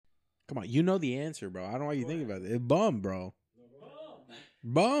Come on, you know the answer, bro. I don't know why you think about it. It's bum, bro.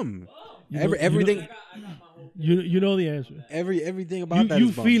 Bum. Everything. You know the answer. Everything about that. You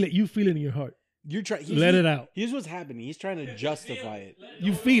is bum. feel it. You feel it in your heart. You're trying. Let it out. Here's what's happening. He's trying to justify it.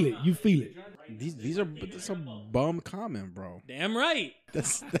 You feel it. You feel it. That's a bum comment, bro. Damn right.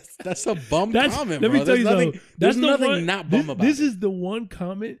 That's a bum comment, let bro. me tell you nothing, something. There's the nothing one, not bum about this it. is the one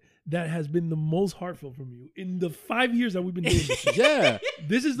comment that has been the most heartfelt from you in the 5 years that we've been doing this shit. Yeah.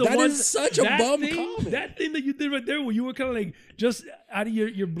 This is the That one. is such a bum comment. That thing that you did right there where you were kind of like just out of your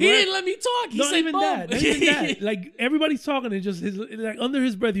breath. He didn't let me talk. He Not said even bum. that. Not even that. Like everybody's talking and just like under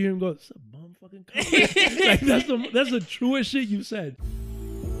his breath you hear him go, "It's a bum fucking comment." Like that's the truest shit you said.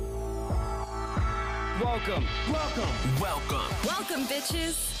 Welcome,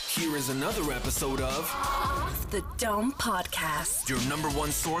 bitches. Here is another episode of Off the Dome Podcast. your number one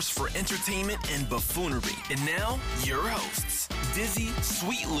source for entertainment and buffoonery. And now, your hosts, Dizzy,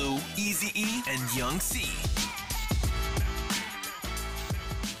 Sweet Lou, Easy E, and Young C.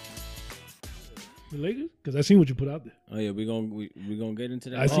 The Lakers? Because I seen what you put out there. Oh yeah, we gonna get into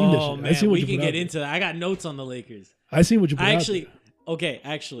that. I seen this Oh shit. man, I seen what we you can put out get there. into that. I got notes on the Lakers. I seen what you put out there.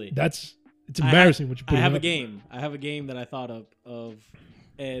 Actually, It's embarrassing what you put I have out a game. I have a game that I thought of,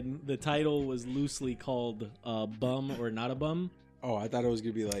 and the title was loosely called "Bum or Not a Bum." Oh, I thought it was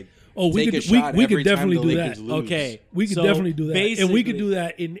gonna be like. Oh, we take could a shot we every could definitely time the do Lakers that. lose. Okay, We could so definitely do that, and we could basically- do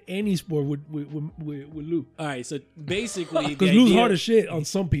that in any sport with Lou. All right, so basically, Because the Lou's idea- hard as shit on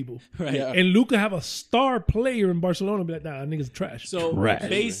some people, right? Yeah. and Lou could have a star player in Barcelona and be like, "Nah, that nigga's trash." So Trash.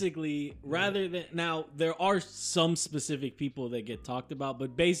 basically, rather than now, there are some specific people that get talked about,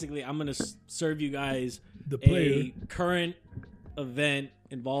 but basically, I'm gonna serve you guys The player. a current event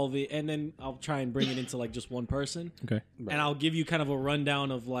involving, and then I'll try and bring it into like just one person. Okay. And I'll give you kind of a rundown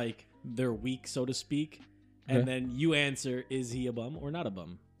of like their week, so to speak, and Okay. then you answer: is he a bum or not a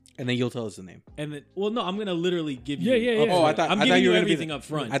bum? And then you'll tell us the name. And then, well, no, I'm gonna literally give you. Yeah. up Oh, I front. thought I'm I giving thought you were gonna be everything the- up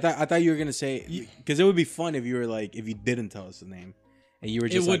front. I thought you were gonna say because it would be fun if you were like if you didn't tell us the name, and you were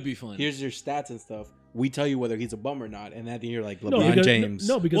just would like, be fun. Here's your stats and stuff. We tell you whether he's a bum or not, and then you're like No, LeBron because- James.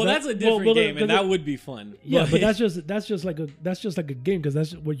 No, because well, that's a different game, and that would be fun. yeah, but that's just like a game because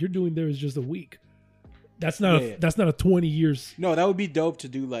that's what you're doing there is just a week. That's not Yeah. that's not a 20 years. No, that would be dope to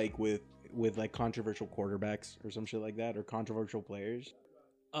do like with like controversial quarterbacks or some shit like that, or controversial players.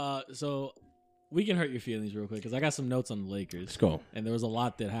 So we can hurt your feelings real quick because I got some notes on the Lakers. Let's go. And there was a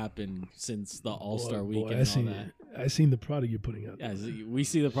lot that happened since the All Star Boy, weekend I and seen all that. I seen the product you're putting out. Yeah, we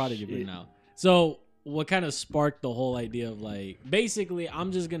see the product you're putting out. So what kind of sparked the whole idea of like basically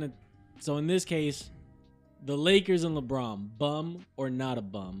I'm just gonna. So in this case, the Lakers and LeBron, bum or not a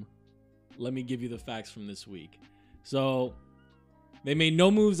bum? Let me give you the facts from this week. So they made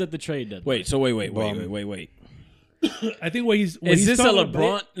no moves at the trade deadline. Wait. So wait. I think what he's Is this a talking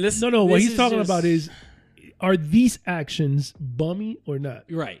LeBron? About, Listen, no. What this he's is talking just- about is, are these actions bummy or not?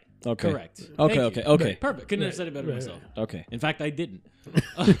 Right. Okay. Correct. Okay. Thank you. Okay. Perfect. Couldn't have Right, said it better right, myself. Okay. In fact, I didn't.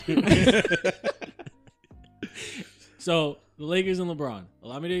 So the Lakers and LeBron.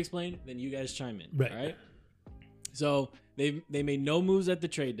 Allow me to explain, then you guys chime in. Right. All right. So they made no moves at the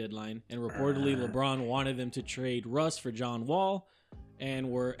trade deadline, and reportedly LeBron wanted them to trade Russ for John Wall, and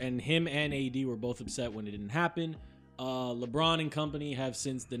him and AD were both upset when it didn't happen. LeBron and company have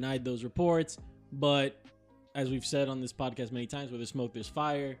since denied those reports, but as we've said on this podcast many times, where there's smoke, there's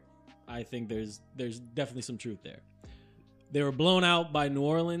fire. I think there's definitely some truth there. They were blown out by New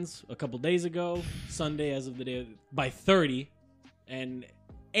Orleans a couple days ago, Sunday as of the day, by 30. And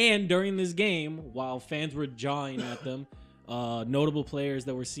during this game, while fans were jawing at them, notable players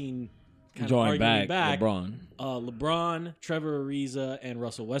that were seen kind of Drawing arguing back, LeBron. LeBron, Trevor Ariza, and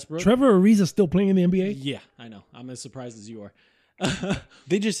Russell Westbrook. Trevor Ariza still playing in the NBA? Yeah, I know. I'm as surprised as you are.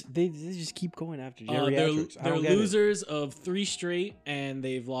 They just keep going after Jerry They're Atrix. I don't get it. losers of 3 straight, and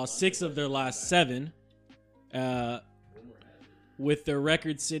they've lost 6 of their last 7. With their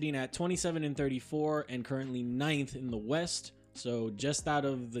record sitting at 27-34 and currently 9th in the West. So just out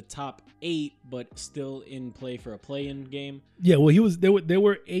of the top 8, but still in play for a play-in game. Yeah, well, they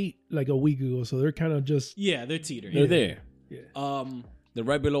were 8 like a week ago, so they're kind of just Yeah, they're teetering. They're there. They're They're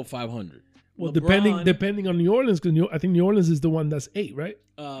right below 500. well LeBron- depending on New Orleans because I think New Orleans is the one that's 8, right?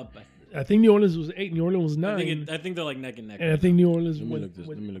 I think New Orleans was 8, New Orleans was 9, I think they're like neck and neck. and I think New Orleans Let me went, look this.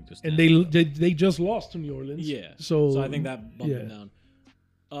 went- Let me look this. and down. they just lost to New Orleans. Yeah. So I think that bumped him yeah. down.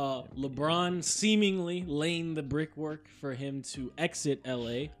 LeBron seemingly laying the brickwork for him to exit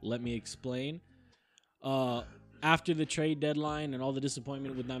LA. Let me explain. After the trade deadline and all the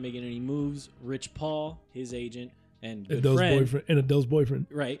disappointment with not making any moves, Rich Paul, his agent and good Adele's friend, boyfriend and Adele's boyfriend.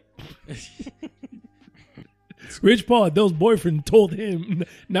 right? Rich Paul, Adele's boyfriend, told him,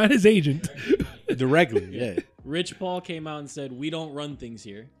 not his agent. Directly, yeah. Rich Paul came out and said, "We don't run things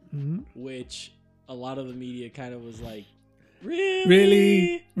here," Mm-hmm. which a lot of the media kind of was like,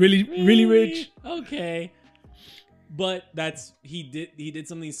 "Really, Really rich? Okay." But he did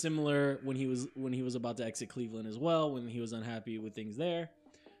something similar when he was about to exit Cleveland as well, when he was unhappy with things there.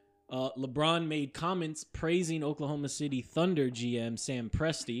 LeBron made comments praising Oklahoma City Thunder GM Sam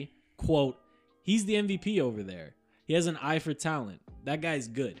Presti. Quote, "He's the MVP over there. He has an eye for talent. That guy's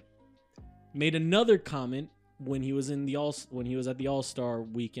good." Made another comment when he was at the All-Star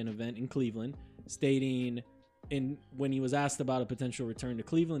Weekend event in Cleveland, stating when he was asked about a potential return to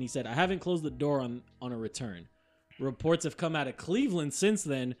Cleveland, he said, "I haven't closed the door on a return. Reports have come out of Cleveland since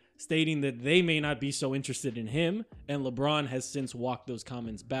then stating that they may not be so interested in him, and LeBron has since walked those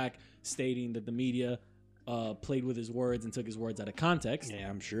comments back, stating that the media played with his words and took his words out of context." Yeah,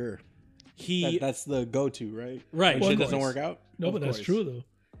 I'm sure. That's the go-to, right? right. When Well, shit of doesn't course. work out. No, Of but that's course. true, though.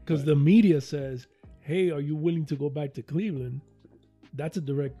 Because the media says, hey, are you willing to go back to Cleveland? That's a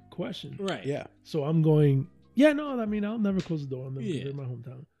direct question. Right. Yeah. So I'm going, yeah, no, I mean, I'll never close the door on them. Yeah. They're my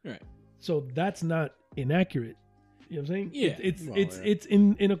hometown. Right. So that's not inaccurate. You know what I'm saying? Yeah. It's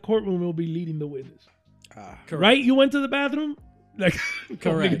in a courtroom, it'll be leading the witness. Correct. Right? You went to the bathroom? Like,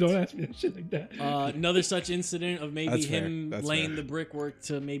 Correct. Don't ask me that shit like that. Another such incident of maybe That's fair. him That's laying fair. the brickwork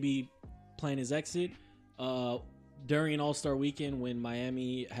to maybe plan his exit. During All-Star Weekend, when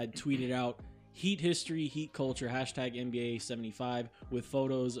Miami had tweeted out Heat history, Heat culture, hashtag NBA 75, with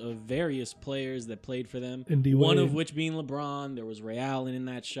photos of various players that played for them. And D. One Wade. of which being LeBron. There was Ray Allen in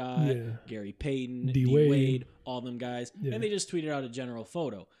that shot, Yeah. Gary Payton, D. D. Wade. Wade, all them guys. Yeah. And they just tweeted out a general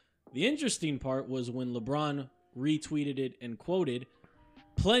photo. The interesting part was when LeBron retweeted it and quoted,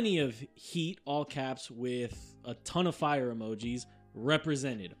 "Plenty of heat," all caps, with a ton of fire emojis,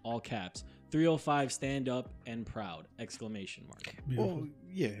 represented, all caps. 305 stand up and proud, exclamation mark. Beautiful. Well,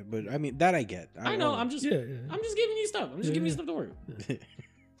 yeah, but I mean that I get. I know, I'm just Yeah. I'm just giving you stuff. I'm just giving you stuff to work.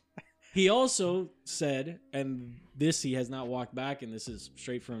 He also said, and this he has not walked back, and this is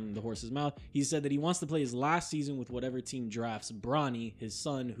straight from the horse's mouth. He said that he wants to play his last season with whatever team drafts Bronny, his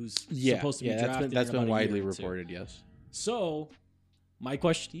son, who's supposed to be drafted. That's in been about a year widely or two. reported. Yes. So, my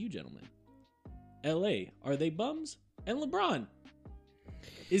question to you, gentlemen: LA, are they bums? And LeBron,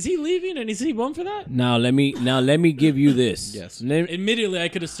 is he leaving, and is he bum for that? Now let me give you this. Yes. Admittedly, I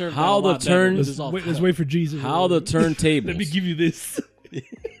could have served How that a the lot better. turn- This is all Let's fucked. wait for Jesus. How the turntables. Let me give you this.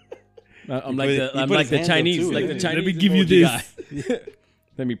 I'm put it- he put like his the hands up Chinese, too, like yeah. the Chinese. Let me give you emoji this. guy.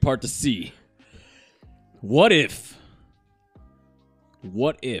 Let me part the sea. What if?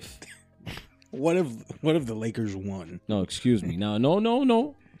 What if? What if the Lakers won? No, excuse me. No.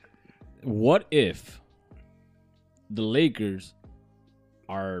 What if the Lakers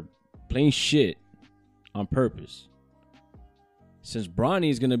are playing shit on purpose? Since Bronny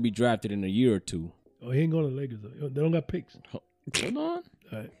is gonna be drafted in a year or two. Oh, he ain't going to the Lakers, though. They don't got picks. Hold on. All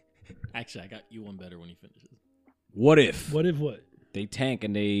right. Actually, I got you one better when he finishes. What if What if what? they tank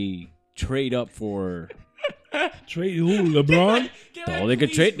and they trade up for? Trade who? LeBron? Oh, they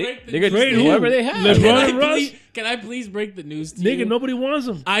could trade. They could Trade trade who? whoever they have. LeBron and Russ? Can I please break the news to Nigga, you? nobody wants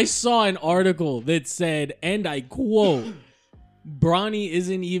him. I saw an article that said, and I quote, Bronny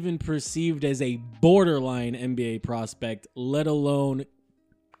isn't even perceived as a borderline NBA prospect, let alone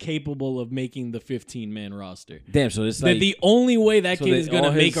capable of making the 15-man roster. Damn. So it's That like the only way that so kid that is going to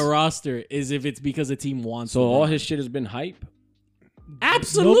all make his- a roster is if it's because a team wants so all LeBron. his shit has been hype.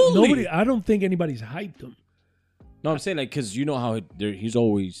 Absolutely. Nobody. I don't think anybody's hyped him. No, I'm saying like because you know how he's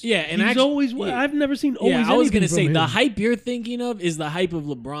always Yeah, and He's actually, always. yeah. I've never seen always. Yeah, I was going gonna to say the hype you're thinking of is the hype of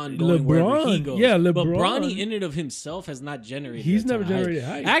LeBron going wherever he LeBron, goes. yeah, But LeBron. Bronny in and of himself has not generated. He's that never type of generated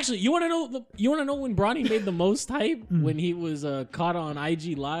hype. Actually, you want to know? You want to know when Bronny made the most hype? When he was caught on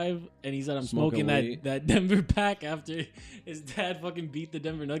IG Live and he said, "I'm smoking Smoking weed. that Denver pack after his dad fucking beat the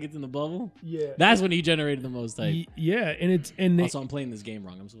Denver Nuggets in the bubble." Yeah. That's when he generated the most hype. Yeah, and it's and Also, I'm playing this game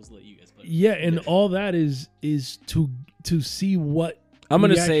wrong. I'm supposed to let you guys play. yeah, and all that is to see what I'm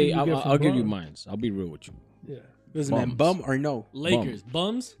gonna reaction say you get from I'll give you Bron. mines. I'll be real with you. Yeah. Listen, man, bum or no? Lakers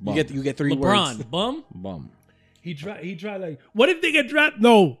bums. Bum. You get three words. LeBron bum. Bum. He tried like, what if they get drafted?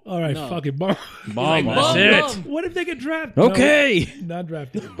 No. All right, No. fuck it. Bum. Bum. Bum, That's bum. it. What if they get drafted? No, Okay. not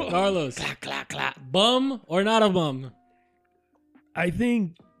drafted. Carlos, bum or not a bum? I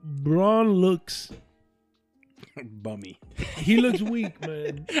think Braun looks Bummy. he looks weak,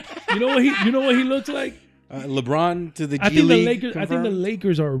 man. You know what he looks like? LeBron to the G I think League. the Lakers I think the confirmed?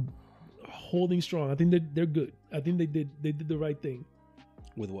 Lakers are holding strong. I think they're good. I think they did the right thing.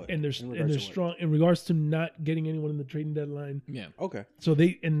 With what? and they're In and regards they're to what? strong in regards to not getting anyone in the trading deadline. Yeah. Okay. So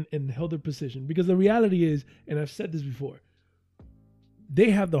they and held their position because the reality is, and I've said this before, they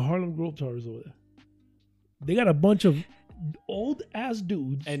have the Harlem Globetrotters over there. They got a bunch of old ass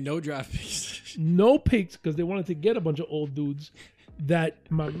dudes, And no draft picks. no picks because they wanted to get a bunch of old dudes. That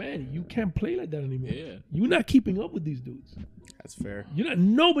my man, you can't play like that anymore. Yeah. You're not keeping up with these dudes. That's fair. You're not.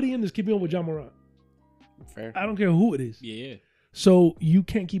 Nobody in this keeping up with John Morant. Fair. I don't care who it is. Yeah. So you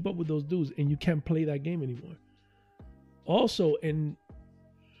can't keep up with those dudes, and you can't play that game anymore. Also, and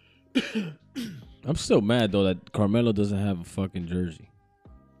I'm still mad though that Carmelo doesn't have a fucking jersey,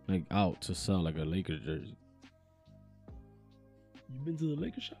 like out to sell like a Lakers jersey. you've been to the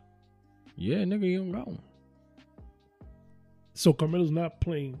Lakers shop. Yeah, nigga, you don't got one. So Carmelo's not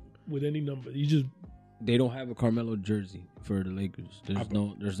playing with any number. You just They don't have a Carmelo jersey for the Lakers.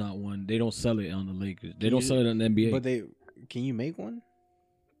 There's not one. They don't sell it on the Lakers. They don't sell it on the NBA. But can you make one?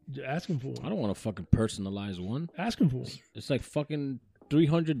 ask him for one. I don't want to fucking personalize one. Ask him for one. It's like fucking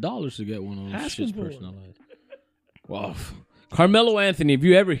 $300 to get one of those Ask him shits for one. personalized. Wow. Carmelo Anthony, if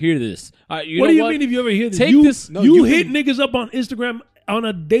you ever hear this, What do you mean if you ever hear this? Take you, this- No, you you hit can- niggas up on Instagram on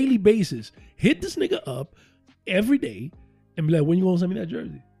a daily basis. Hit this nigga up every day and be like, when you gonna send me that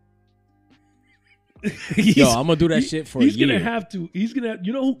jersey? Yo, I'm gonna do that shit for a He's gonna year. have to. He's gonna,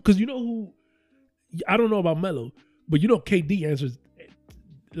 you know, because you know who. I don't know about Melo, but you know KD answers.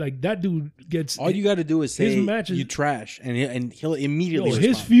 Like that dude gets. All you got to do is say his matches- you trash, and he'll yo, immediately his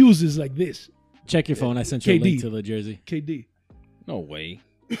respond. fuse is like this. Check your phone. I sent you a KD. link to the jersey. KD. No way.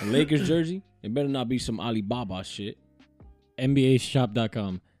 A Lakers jersey? It better not be some Alibaba shit.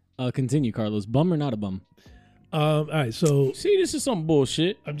 NBAshop.com. Continue, Carlos. Bum or not a bum? All right, so See, this is some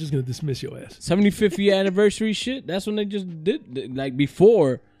bullshit. I'm just gonna dismiss your ass. 75th year anniversary shit. That's when they just did. Like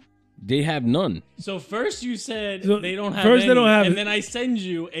before, they have none. So first you said So they don't have first they any, don't have and it. then I send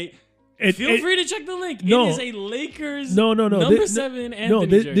you a. It- Feel it- free to check the link. No. It is a Lakers No. number This- 7 Anthony No,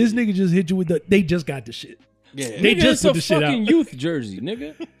 this jersey. nigga just hit you with the. They just got the shit. Yeah, They Nigga, just it's put a the shit fucking out. youth jersey,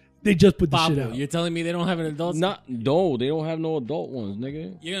 nigga. They just put the shit Pablo, out. you're telling me they don't have an adult? No, they don't have no adult ones,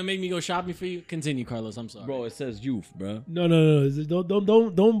 nigga. You're gonna make me go shopping for you? Continue, Carlos. I'm sorry. Bro, it says youth, bro. No.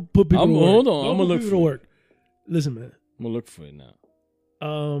 Don't put people. I'm- to work. hold on, Don't I'm put gonna look people for to it. work. Listen, man. I'm gonna look for it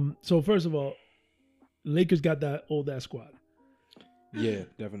now. So first of all, Lakers got that old ass squad. yeah,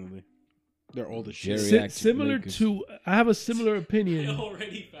 definitely. They're old as shit. Jerry Reactive Similar Lakers. to, I have a similar I opinion.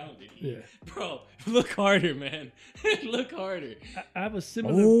 already found it. Yeah. Bro, look harder, man. Look harder. I have a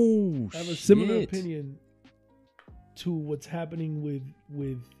similar. Oh, I have a similar shit. opinion to what's happening with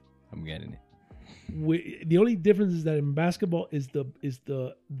I'm getting it. the only difference is that in basketball is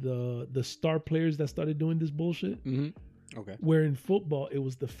the star players that started doing this bullshit. Mm-hmm. Okay. Where in football it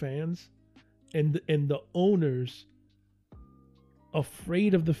was the fans and the owners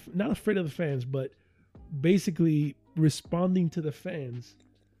afraid of not afraid of the fans, but basically responding to the fans.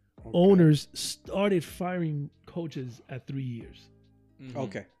 Okay. Owners started firing coaches at 3 years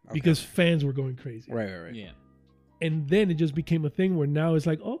Okay. because fans were going crazy. Right. Yeah. And then it just became a thing where now it's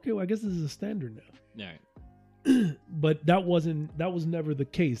like, okay, well, I guess this is a standard now. All right. But that was never the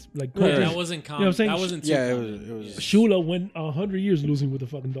case. Like Yeah, coaches, that wasn't You know what I'm saying? That wasn't too Yeah, it common. was. Shula went 100 years losing with the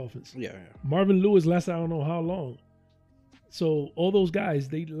fucking Dolphins. Yeah. Marvin Lewis lasted I don't know how long. So all those guys,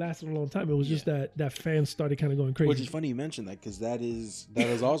 they lasted a long time. It was just that fans started kind of going crazy. Which is funny you mentioned that because that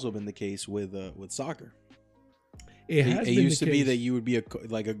has also been the case with soccer. It has It been used the to be case. that you would be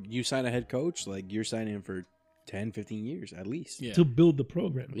you sign a head coach, like you're signing for 10, 15 years at least. Yeah. to build the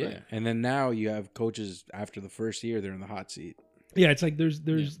program. Yeah. And then now you have coaches after the first year, they're in the hot seat. Yeah, it's like there's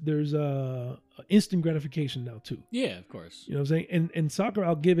instant gratification now too. Yeah, of course. You know what I'm saying? And soccer,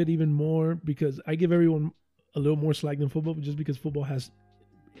 I'll give it even more because I give everyone a little more slack than football, just because football has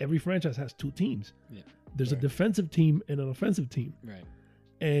every franchise has two teams. Yeah. There's a defensive team and an offensive team, Right.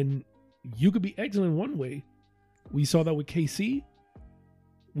 and you could be excellent one way. We saw that with KC.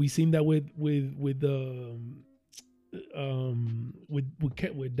 We seen that with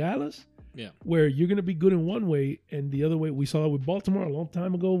Dallas. Yeah. Where you're gonna be good in one way and the other way. We saw that with Baltimore a long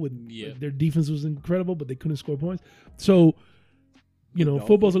time ago. With their defense was incredible, but they couldn't score points. So, you know,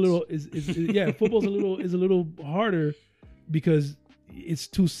 football's a little football's a little harder because it's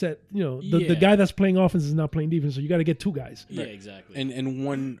too set. You know, the guy that's playing offense is not playing defense, so you got to get two guys. Yeah, exactly. And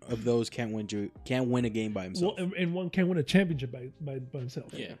one of those can't win a game by himself. Well, and one can't win a championship by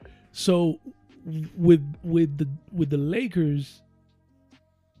himself. Yeah. So with the Lakers,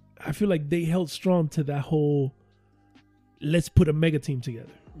 I feel like they held strong to that whole let's put a mega team together.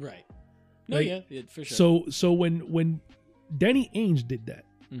 Right. No, Like, yeah, for sure. So when Danny Ainge did that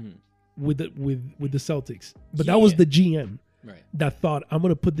Mhm. with the Celtics, but that was the GM. Right. that thought, I'm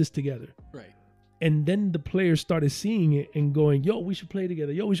going to put this together. Right. And then the players started seeing it and going, yo, we should play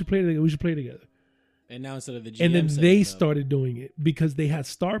together. Yo, we should play together. We should play together. And now instead of the GM And then setting they it up- started doing it because they had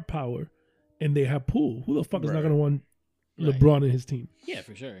star power and they had Poole. Who the fuck is not Right. going to want Right. LeBron and his team? Yeah,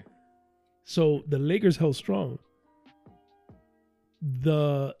 for sure. So the Lakers held strong.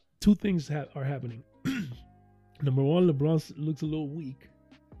 The two things are happening. Number one, LeBron looks a little weak.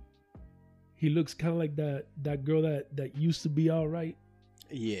 He looks kind of like that girl that used to be all right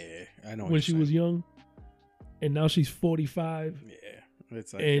Yeah, I know. when she was young, and now she's 45, Yeah,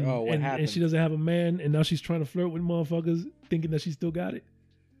 it's like, and, oh, what and, happened? and she doesn't have a man, and now she's trying to flirt with motherfuckers, thinking that she still got it,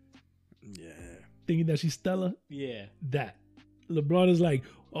 Yeah, thinking that she's Stella. Yeah. That LeBron is like,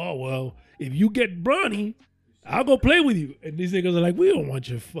 oh well, if you get Bronny, I'll go play with you. And these niggas are like, we don't want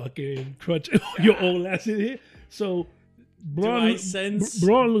your fucking crutch, your old ass in here. So I sense-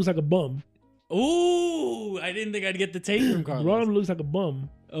 Braun looks like a bum. Ooh, I didn't think I'd get the take from Carlos. Braun looks like a bum.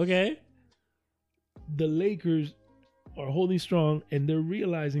 Okay. The Lakers are holding strong, and they're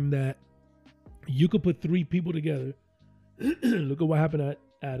realizing that you could put three people together. Look at what happened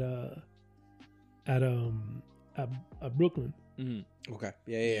at Brooklyn. Mm-hmm. okay,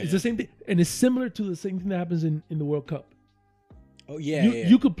 yeah. It's the same thing, and it's similar to the same thing that happens in the World Cup. Oh yeah,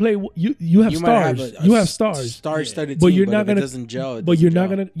 You could play. You have You might stars. have you have stars. star-studded But team, you're but not if gonna. It doesn't gel. It but doesn't you're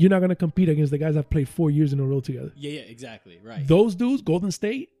not gel. gonna compete against the guys that played 4 years in a row together. Yeah, exactly. Right. Those dudes, Golden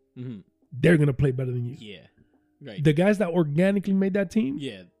State, Mm-hmm. they're gonna play better than you. Yeah. Right. The guys that organically made that team,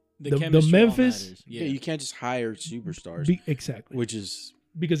 yeah. the chemistry all Memphis- matters. Yeah, you can't just hire superstars, exactly, which is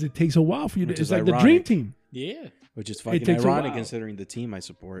because it takes a while for you to. Which It's is like the ironic. dream team. Yeah. fucking takes a ironic while. considering the team I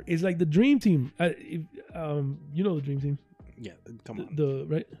support. It's like the dream team. You know the dream team. Yeah, come on. The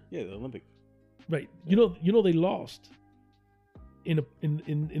right, Yeah, the Olympic. right. You know they lost in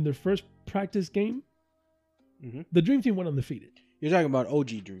their first practice game. Mhm. The dream team went undefeated. You're talking about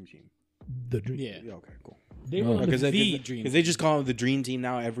OG Dream Team. The dream. Yeah. Yeah, okay, cool. They Oh. went Because undefeated. Dream they just call them the Dream Team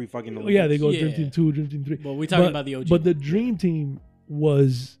now. Every fucking Oh, Olympics. yeah, they go Dream Yeah. Team 2, Dream Team 3. Well, we're talking about the OG. But the Dream Team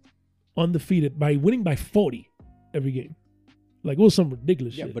was undefeated by winning by 40 every game. Like, it was some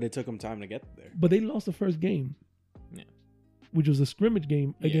ridiculous Yeah, shit. but it took them time to get there. But they lost the first game, Yeah. which was a scrimmage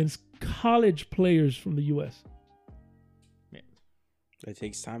game Yeah. against college players from the U.S. It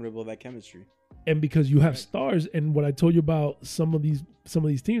takes time to build that chemistry. And because you have stars, and what I told you about some of these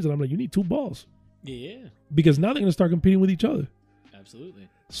teams, and I'm like, you need two balls Yeah. because now they're going to start competing with each other. Absolutely.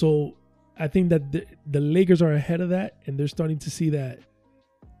 So I think that the Lakers are ahead of that, and they're starting to see that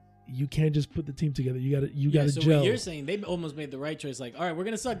you can't just put the team together. You got to so gel. what you're saying, they almost made the right choice. Like, all right, we're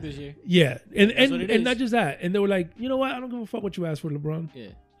gonna suck this year. Yeah, and That's what it and is. not just that. And they were like, you know what? I don't give a fuck what you asked for, LeBron. Yeah.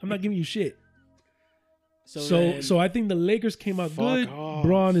 I'm not giving you shit. So So I think the Lakers came out Fuck good. off.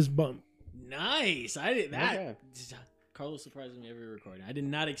 Braun is bummed. nice. I did that. Okay. Carlos surprises me every recording. I did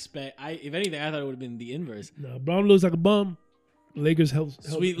not expect. If anything, I thought it would have been the inverse. No, Braun looks like a bum. Lakers held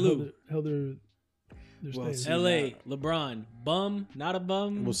Sweet Lou. held their Well, stand. see, L.A. LeBron, bum, not a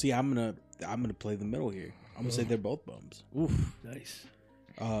bum. Well, see, I'm gonna play the middle here. I'm gonna say they're both bums. Oof. Nice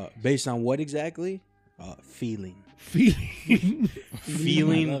Based on what exactly? Feeling. feeling.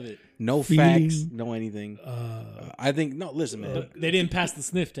 Feeling. I love it. No Feeling. facts. No anything. I think no. Listen, man. They didn't pass the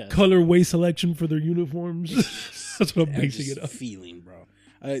sniff test. Colorway selection for their uniforms. That's what I'm I'm basing just it off. feeling, bro.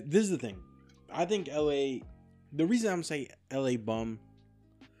 This is the thing. I think LA. The reason I'm saying LA bum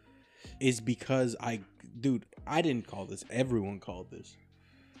is because I didn't call this. Everyone called this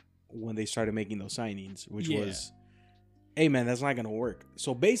when they started making those signings, which Yeah. was, hey man, that's not gonna work.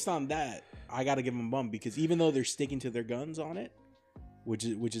 So based on that, I gotta give them bum because even though they're sticking to their guns on it, which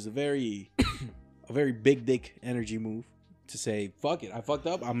is a very a very big dick energy move to say fuck it, I fucked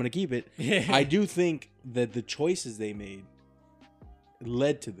up, I'm gonna keep it. Yeah. I do think that the choices they made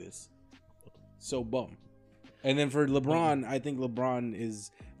led to this. So bum. And then for LeBron, I think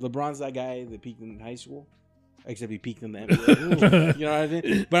LeBron's that guy that peaked in high school, except he peaked in the NBA. You know what I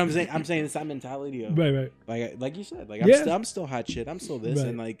mean? But I'm saying it's that mentality of Right. like you said, like Yeah. I'm still hot shit. I'm still this, Right.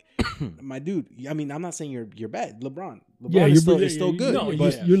 and like my dude. I mean, I'm not saying you're bad, LeBron. Yeah, is you're still good. No,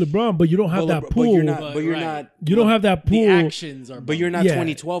 but you're LeBron, but you don't have that pool. But you're not. But But you're right. not. You don't have that The pool. actions are. But you're not Yeah.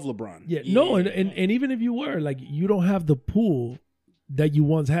 2012 LeBron. Yeah, no, Yeah. and even if you were, like, you don't have the pool that you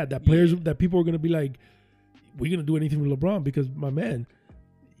once had. That players that people are gonna be like, we're gonna do anything with LeBron because my man,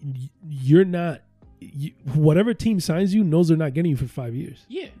 you're not. Whatever team signs you knows they're not getting you for 5 years,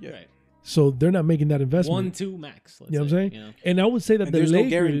 Yeah. Yeah. Right. so they're not making that investment. 1-2 max. Let's You know what I'm say, saying? you know? And I would say that And the there's Lakers, no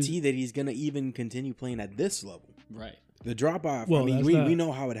guarantee that he's gonna even continue playing at this level. Right. The drop off. Well, I mean, that's we not-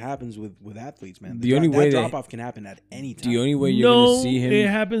 know how it happens with athletes, man. The only way that that- drop off can happen at any time. The only way you're No, gonna see him. it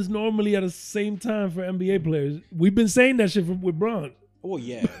happens normally at the same time for NBA players. We've been saying that shit with Bron. Well,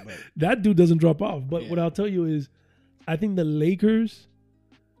 yeah, but That dude doesn't drop off. But what Yeah. I'll tell you is, I think the Lakers.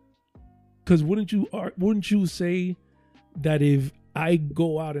 Because wouldn't you say that if I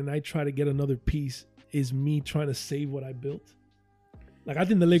go out and I try to get another piece, is me trying to save what I built? Like I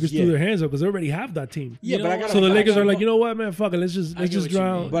think the Lakers Yeah. threw their hands up because they already have that team. yeah, You but know I what? gotta. So the I Lakers gotta are like, call- you know what, man, fuck it, let's just get what you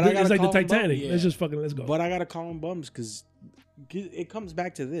drown. mean. But I gotta It's like the call 'em bum. Titanic. Yeah. Let's just fucking let's go. But I gotta call them bums because it comes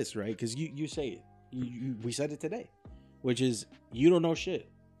back to this, right? Because you say it. We said it today, which is you don't know shit.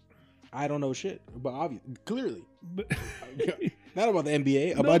 I don't know shit, but obviously, clearly, not about the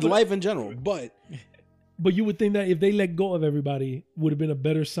NBA, about but- life in general. But But you would think that if they let go of everybody, would have been a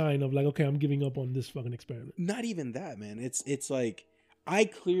better sign of like, okay, I'm giving up on this fucking experiment. not even that, man. It's like I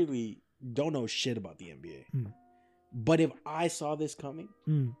clearly don't know shit about the NBA. Hmm. But if I saw this coming,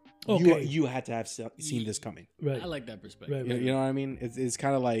 Okay, you had to have seen this coming. right, I like that perspective. right, You, right. you know what I mean? It's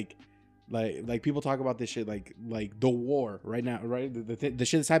kind of like people talk about this shit like the war right now, right? The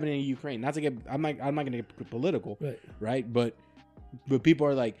shit that's happening in Ukraine. Not to get, I'm not gonna get political, Right. right? But people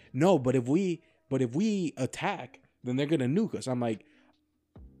are like, no, but if we attack, then they're gonna nuke us. I'm like,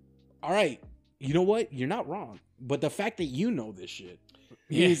 all right, you know what? You're not wrong. But the fact that you know this shit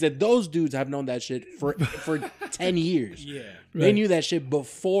means that those dudes have known that shit for 10 years. Yeah. They Right. knew that shit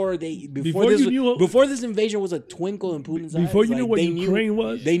before Before this you knew- before this invasion was a twinkle in Putin's eyes. Before you knew like, what they Ukraine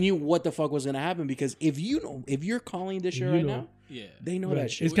was? they knew what the fuck was gonna happen because if you're calling this shit You right know. now, Yeah. they know Right.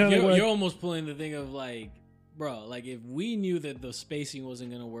 that shit. It's kinda you're, like- you're almost pulling the thing of like, bro, like if we knew that the spacing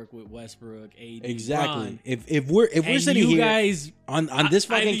wasn't gonna work with Westbrook, AD, Exactly. Bron, If we're and sitting you here guys, on this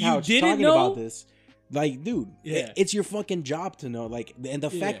I- fucking you couch didn't talking know? about this, like, dude, Yeah. it's your fucking job to know. Like, and the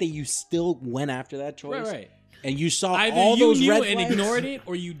fact Yeah. that you still went after that choice, right. and you saw Either all you those knew red and flags, ignored it,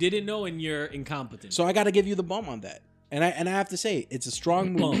 or you didn't know and you're incompetent. So I got to give you the bum on that. And I have to say, it's a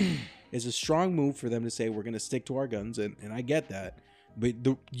strong move. It's a strong move for them to say we're going to stick to our guns, and I get that. But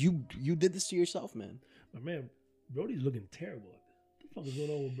you did this to yourself, man. My man, Brody's looking terrible. What the fuck is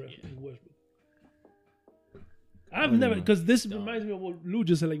going on with Westbrook? I've never, because this reminds me of what Lou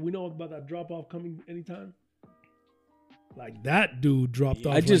just said. Like, we know about that drop off coming anytime. Like, that dude dropped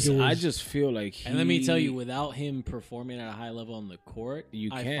off. I just like feel like and let me tell you, without him performing at a high level on the court,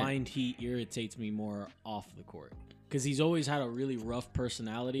 I can't. find he irritates me more off the court. Because he's always had a really rough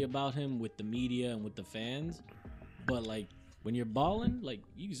personality about him with the media and with the fans. But, like, when you're balling, like,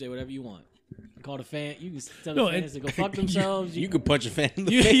 you can say whatever you want. You can call the fan. You can tell the fans to go fuck themselves. You could punch a fan in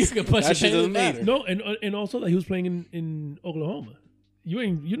the You- face. you can punch that a shit fan doesn't in the face. matter. No, and also that he was playing in Oklahoma.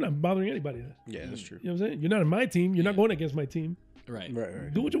 You're not bothering anybody. There. Yeah, that's true. You know what I'm saying? You're not in my team. You're not going against my team. Right.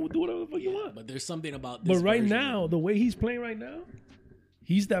 Right. Do whatever the fuck you want. But there's something about this. But right version now, of- the way he's playing right now,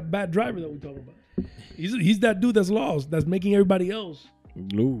 he's that bad driver that we're talking about. He's that dude that's lost, that's making everybody else.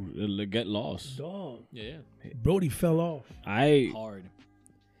 Lou get lost. Dog. yeah, Brody fell off. hard.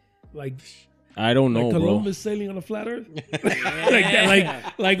 Like I don't know, like bro. Columbus sailing on a flat earth.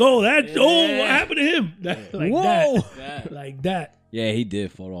 Like that, what happened to him? Like Whoa. That, like that. Yeah, he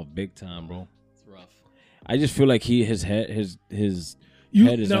did fall off big time, bro. it's rough. I just feel like his head is You-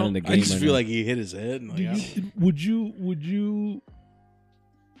 not now, in the game. I just right feel now. like he hit his head. And like,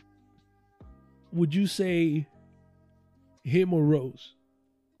 would you say him or Rose?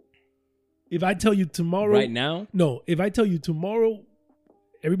 If I tell you tomorrow, right now. no. If I tell you tomorrow,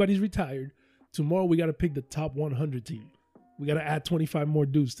 everybody's retired. Tomorrow we got to pick the top 100 team. We got to add 25 more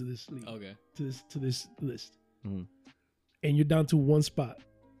dudes to this league, Okay. to this list, Mhm. and you're down to one spot.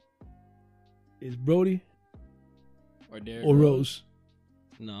 Is Brody Or Derrick or Rose?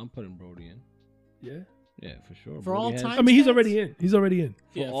 No, I'm putting Brody in. Yeah. Yeah, for sure. For Brody all has- time? I mean, he's stats? already in. He's already in.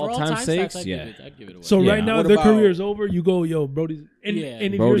 Yeah, all for all time time sakes, stakes, yeah. I'd give it away. So Yeah. right now, What their about- career is over. You go, yo, Brody's. And, Yeah.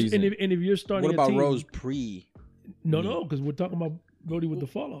 and if Brody's you're in. and if you're starting what a about team, Rose pre? No, because we're talking about Brody with the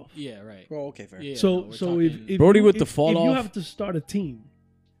fall off. Yeah, right. Oh, okay, fair. Yeah, So no, we're so if, talking- if Brody you, with the if fall you off. have to start a team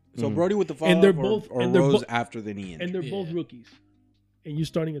So Brody with the fall And they're off both- or and they're Rose bo- after the knee injury. and they're both Yeah. rookies, and you're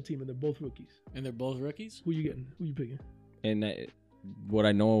starting a team and they're both rookies, and they're both rookies. who you getting? Who you picking? And what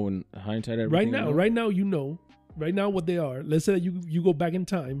I know in hindsight, Right everything I now, know, right now, you know, right now what they are. Let's say that you go back in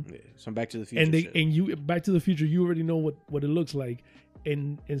time Yeah, some Back to the Future and they shit. and you Back to the Future, you already know what it looks like,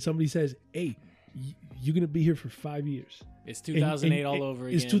 and somebody says, hey, you're gonna be here for 5 years. It's And- 2008 and- all over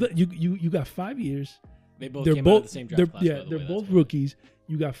again. It's you got 5 years. They both They're came out of both the same they're draft class. by the they're way, both that's why. rookies.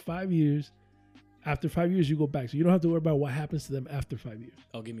 You got 5 years. After 5 years, you go back, so you don't have to worry about what happens to them after 5 years.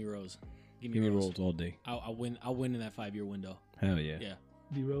 Oh, give me Rose. Give give me me Rose. rolls all day. I'll win in that 5-year window. Hell yeah. Yeah,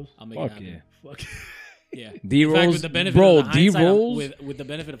 D Rose, I'll make it Fuck happen. yeah. fuck. Yeah. D In fact, Rose, with the benefit bro, of the D hindsight, Rose. with the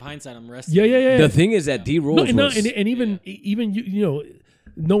benefit of hindsight, I'm resting. Yeah. The thing is that D Rose No, was and even you know,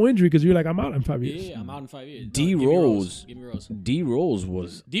 no injury because you're like, I'm out in 5 years. Yeah, I'm out in 5 years. No, D give me Rose. Give me Rose. D Rose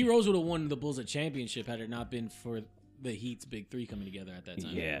was D Rose would have won the Bulls a championship had it not been for the Heat's big three coming together at that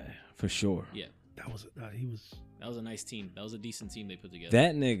time. yeah for sure. Yeah. That was he was. That was a nice team. That was a decent team they put together.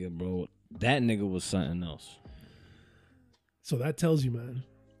 That nigga, bro. That nigga was something else. So that tells you, man.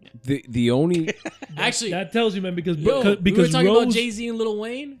 The only Actually, That tells you, man, because we were because talking Rose, about Jay-Z and Lil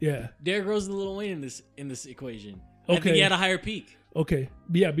Wayne. yeah. Derrick Rose and Lil Wayne in this equation. I think Okay. he had a higher peak. Okay.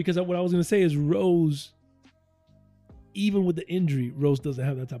 Yeah, because what I was gonna say is Rose, even with the injury, Rose doesn't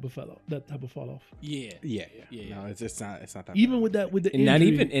have that type of fall off. Yeah. Yeah. Yeah. No, it's not that. Even with the and injury, not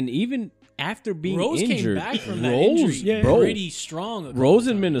even after being Rose injured, came back from that Rose, injury yeah. bro. pretty strong. a couple Rose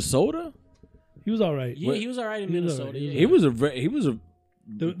in times. Minnesota. he was all right. Yeah, he was all right in He was all Minnesota. right. Yeah. He was a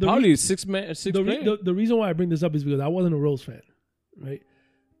The probably a six player. the reason why I bring this up is because I wasn't a Rose fan, right?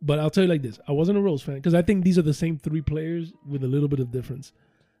 But I'll tell you like this: I wasn't a Rose fan because I think these are the same three players with a little bit of difference.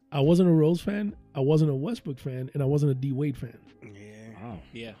 I wasn't a Rose fan, I wasn't a Westbrook fan, and I wasn't a D Wade fan. Wow.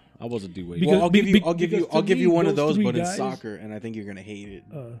 Yeah. I was a D Wade. Because- Well, I'll give because you to me, one of those those, three but in guys- soccer, and I think you're gonna hate it,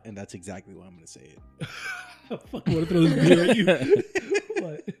 and that's exactly why I'm gonna say it. I fucking want to throw this beer at you.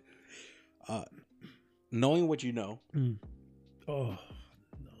 What? Knowing what you know, Oh, no.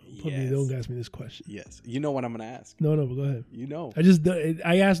 Yes. Don't ask me this question. yes, you know what I'm gonna ask. No, but go ahead. You know.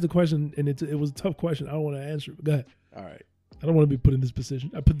 I asked the question and it was a tough question. I don't want to answer it. But go ahead. All right. I don't want to be put in this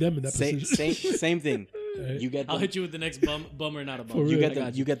position. I put them in that position. Same thing. Right. You get I'll them, hit you with the next bummer, not a bum. For you real. get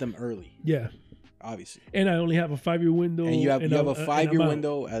them. You get them early, Yeah, obviously, and I only have a 5-year window. and you have I'm- a and 5-year I'm out.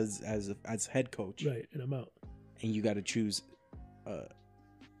 window as head coach, Right, and I'm out. and you got to choose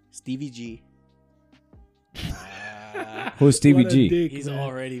Stevie G. Who's Stevie What a G? dick, He's man.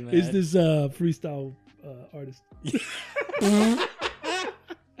 already mad. Is this freestyle artist?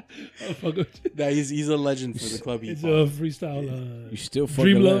 I'll fuck with you. Nah, he's a legend for the club. He It's a fought. freestyle. You still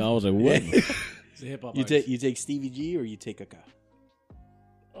Dream fucking Love? I was like, what? He's a hip hop artist. you take Stevie G or you take Kaka.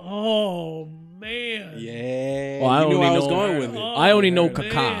 Oh man. Yeah, Well, I you knew only I was know- going with it. I only know man.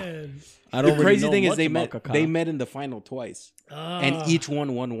 Kaká. I The don't really crazy know thing is much they about met Kaká. they met in the final twice, and each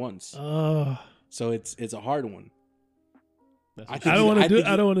one won once. So it's a hard one. That's I what think I don't he- want I to do. think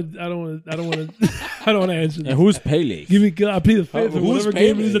I don't want to. I don't want to. I don't want to. I don't want to answer this. And who's Pele? Give me. I plead the fifth. Who's Whatever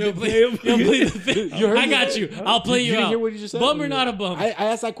game Pele? it is at You'll the play, game. you'll play the fifth. You heard I me? got you. I'll play you didn't out. hear what you just said? Bum or not a bum? I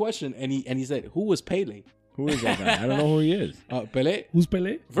asked that question, and he said, "Who was Pele?" Who is that guy? I don't know who he is. Pele. Who's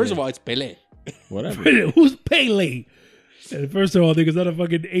Pele? First of all, it's Pele. Whatever. Who's Pele? And first of all, nigga's not a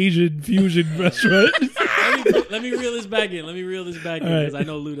fucking Asian fusion restaurant. Let me reel this back in. All right. Because I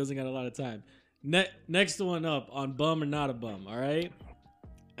know Lou doesn't got a lot of time. Next one up on bum or not a bum. All right,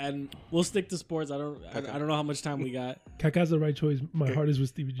 and we'll stick to sports. I don't know how much time we got. Kaká's the right choice. My heart is with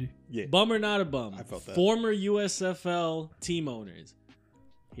Stevie G. Yeah. Bum or not a bum? I felt that. Former USFL team owners.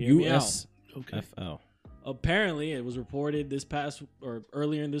 Hear me out. Okay. USFL. Apparently, it was reported this past or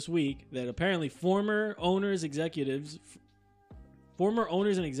earlier in this week that apparently former owners and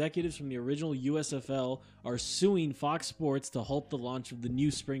executives from the original USFL are suing Fox Sports to halt the launch of the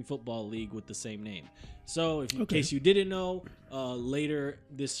new spring football league with the same name. So, in case you didn't know, later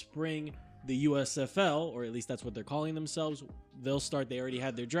this spring, the USFL, or at least that's what they're calling themselves, they'll start. They already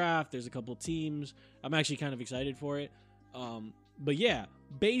had their draft. There's a couple teams. I'm actually kind of excited for it. But yeah,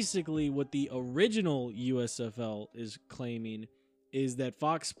 basically what the original USFL is claiming is that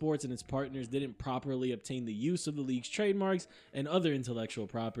Fox Sports and its partners didn't properly obtain the use of the league's trademarks and other intellectual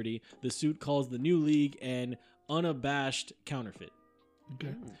property. The suit calls the new league an unabashed counterfeit.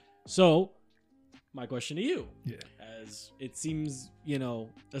 Okay. So, my question to you, Yeah. as it seems,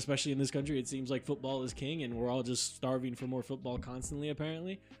 especially in this country, it seems like football is king and we're all just starving for more football constantly,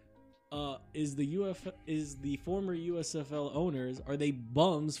 apparently. Is the former USFL owners, are they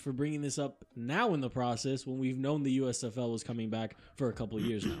bums for bringing this up now in the process when we've known the USFL was coming back for a couple of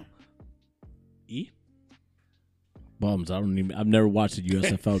years now? Bums. I've never watched a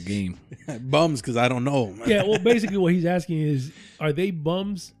USFL game. Bums, because I don't know. Man. Yeah. Well, basically, what he's asking is, are they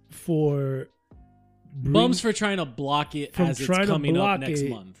bums for Bums for trying to block it From as it's trying to coming up block next it.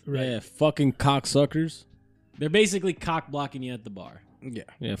 month. Right. Yeah, fucking cocksuckers. They're basically cock blocking you at the bar. Yeah.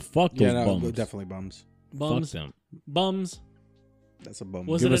 Yeah, fuck those bums. definitely bums. Bums. Fuck them. Bums. That's a bum.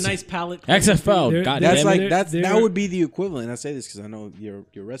 Was Give it a us nice palate? XFL. They're- God That's damn like it. that would be the equivalent. I say this because I know you're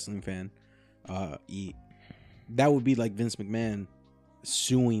a wrestling fan. That would be like Vince McMahon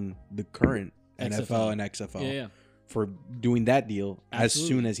suing the current NFL and XFL Yeah. for doing that deal as Absolutely.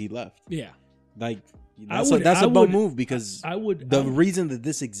 soon as he left. Yeah. Like That's a bum move because I would. The reason that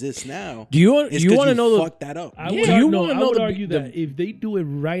this exists now. Do you want to know fucked that up? I would argue that if they do it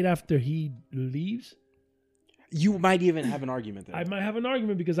right after he leaves, you might even have an argument there. I might have an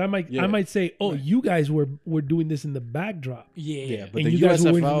argument because I might say, oh, you guys were doing this in the backdrop. Yeah, but the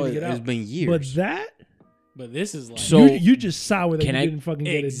USFL has been years. But this is like so you just sour that you didn't fucking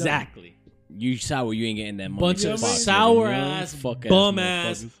get it done. Exactly. You sour, you ain't getting that money. Bunch of sour ass, bum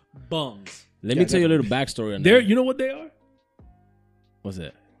ass bums. Let me tell you a little backstory on that. You know what they are? What's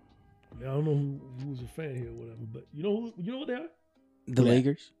that? I don't know who's a fan here or whatever, but you know what they are? The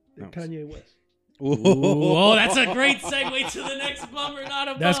Lakers? They're Kanye West. Oh, that's a great segue to the next bummer, not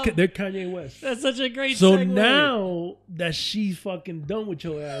a bum. They're Kanye West. That's such a great segue. So now that she's fucking done with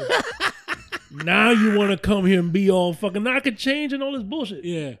your ass, now you want to come here and be all fucking, I could change and all this bullshit.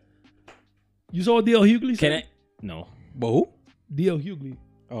 Yeah. You saw what D.L. Hughley said? No. But who? D.L. Hughley.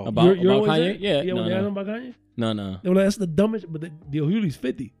 Oh. About Kanye? Yeah. Yeah, when they asked him about Kanye? No. They were like, that's the dumbest, but D.L. Hughley's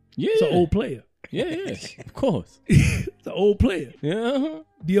 50. Yeah. It's an old player. Yeah, of course. It's an old player. Yeah.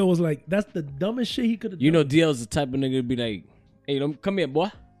 D.L. was like, that's the dumbest shit he could have done. You know, D.L.'s the type of nigga to be like, hey, come here, boy.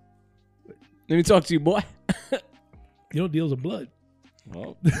 Let me talk to you, boy. You know, D.L.'s a blood.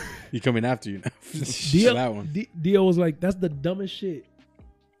 Oh. He coming after you now. D.L. was like, that's the dumbest shit.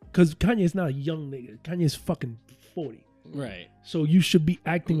 Because Kanye's not a young nigga. Kanye's fucking 40. Right. So you should be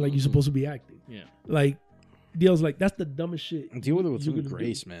acting like you're supposed to be acting. Yeah. Like, D.L.'s like, that's the dumbest shit. Deal with it with some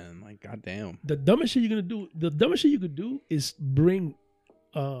grace, man. Like, goddamn. The dumbest shit the dumbest shit you could do is bring,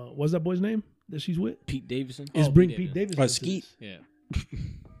 what's that boy's name that she's with? Pete Davidson. Bring Pete Davidson. Skeet. Yeah.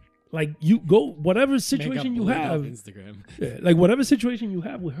 Like, you go, whatever situation you have. Instagram. Yeah, like, whatever situation you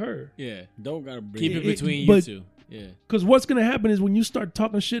have with her. Yeah. Don't gotta bring Keep it between you two. Yeah. Because what's going to happen is when you start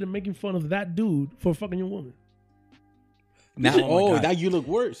talking shit and making fun of that dude for fucking your woman. Now, now you look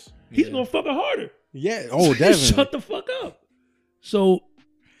worse. He's going to fuck her harder. Yeah. Oh, definitely. Shut the fuck up. So,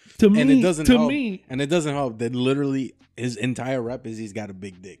 to me, it doesn't help that literally his entire rep is he's got a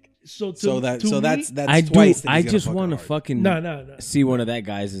big dick. That's twice. I just want to fucking no. see one of that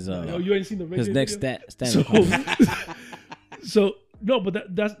guy's is you ain't seen the his next stand. So no,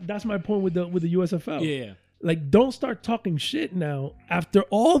 but that's my point with the USFL. Yeah. Like, don't start talking shit now after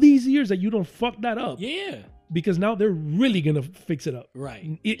all these years that you don't fuck that up. Yeah. Because now they're really gonna fix it up.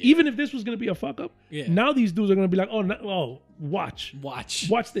 Right. Even if this was gonna be a fuck up, now these dudes are gonna be like, watch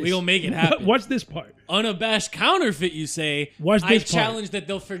this. We gonna make it happen. Watch this part. Unabashed counterfeit, you say. Watch this part. Challenge that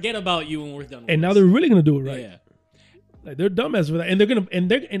they'll forget about you when we're done. And now they're really gonna do it right. Yeah. Like, they're dumbass for that, and they're gonna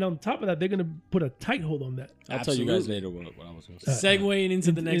and on top of that, they're gonna put a tight hold on that. I'll tell you guys later what I was gonna say. Segueing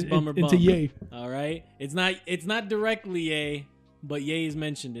into the next bummer. Into Ye. All right, it's not directly Ye, but Ye is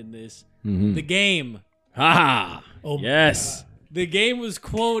mentioned in this. Mm-hmm. The game. Ah, yes. The game was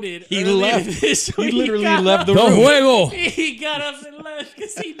quoted. He left. He literally left the room. Juego. He got up and left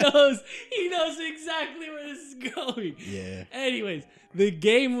because he knows exactly where this is going. Yeah. Anyways, the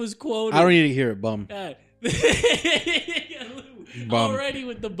game was quoted. I don't need to hear it, bum. Already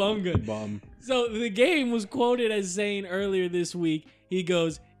with the bum gun. Bum. So the game was quoted as saying earlier this week, he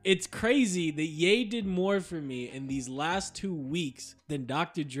goes, "It's crazy that Ye did more for me in these last 2 weeks than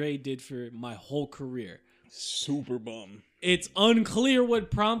Dr. Dre did for my whole career." Super bum. It's unclear what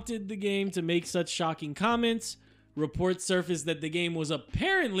prompted the game to make such shocking comments. Reports surfaced that the game was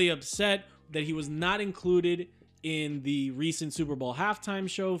apparently upset that he was not included in the recent Super Bowl halftime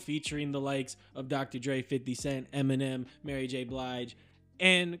show featuring the likes of Dr. Dre, 50 Cent, Eminem, Mary J. Blige,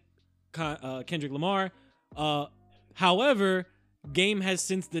 and Kendrick Lamar. However, Game has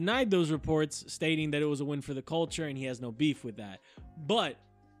since denied those reports, stating that it was a win for the culture and he has no beef with that. But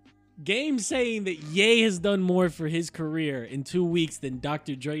Game saying that Ye has done more for his career in 2 weeks than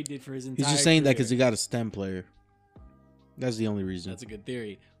Dr. Dre did for his entire career. He's just saying that because he got a STEM player. That's the only reason. That's a good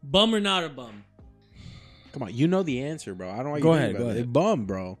theory. Bum or not a bum? Come on, you know the answer, bro. I don't know why you go think ahead. about it. Bum,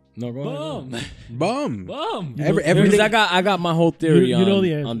 bro. No, go ahead. Bum. Bum. Everything. I got my whole theory you know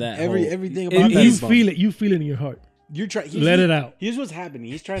the answer. on that. Everything about that. You feel it. You feel it in your heart. You're trying. Let it out. Here's what's happening.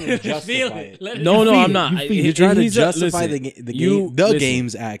 He's trying to justify it. No, I'm not. You're trying to justify the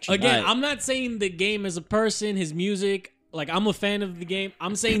game's action. Again, I'm not saying the Game as a person, his music. Like, I'm a fan of the Game.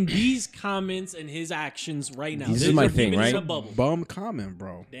 I'm saying these comments and his actions right now. This is my thing, right? Bum comment,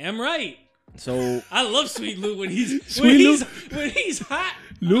 bro. Damn right. So I love Sweet Lou when he's hot.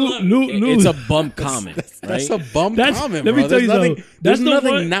 Lou, it's a bum comment. That's a bum comment, let bro. me tell you something. There's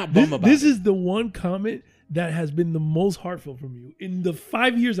nothing not bum about it. This is the one comment that has been the most heartfelt from you in the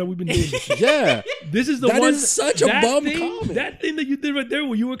 5 years that we've been doing this? Yeah. This is the That one. is such a that bum thing, comment. That thing that you did right there,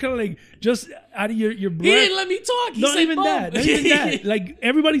 where you were kind of like just out of your He breath. didn't let me talk. He Not said even bum. that. Not even that. Like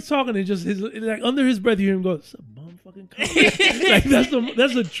everybody's talking, and just like under his breath, you hear him go, "It's a bum fucking comment." Like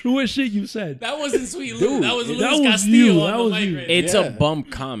that's the truest shit you said. That wasn't Sweet Lou. Dude, that was Luis that was Castillo you. on That the was mic you. right there. It's Yeah. a bum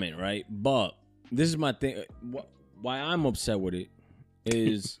comment, right? But this is my thing. Why I'm upset with it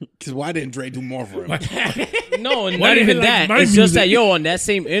is Because why didn't Dre do more for him? no, Why not didn't even he like that. my It's just music? that on that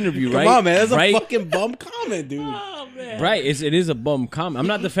same interview, right? Come on, man. That's right? a fucking bum comment, dude. Oh man. Right, it is a bum comment. I'm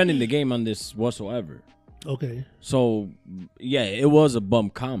not defending the game on this whatsoever. Okay. So, yeah, it was a bum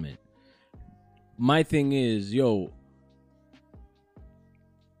comment. My thing is,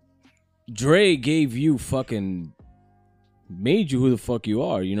 Dre gave you made you who the fuck you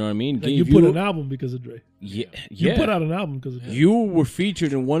are. You know what I mean? Like Gave you put an album because of Dre. yeah, You put out an album because of Dre. You were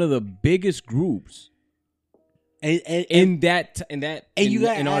featured in one of the biggest groups And in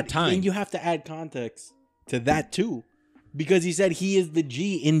our time. And you have to add context to that too, because he said he is the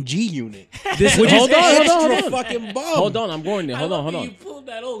G in G Unit, This which hold is on, extra hold on. fucking bum. Hold on, I'm going there. Hold on. You pulled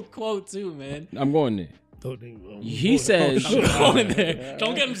that old quote too, man. I'm going there. Don't He says Going there.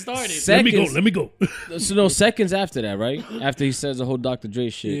 Don't get him started. Let me go. seconds. Let me go. So no seconds after that, right? After he says the whole Dr. Dre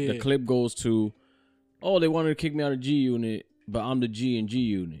shit, Yeah. the clip goes to, "Oh, they wanted to kick me out of G Unit, but I'm the G in G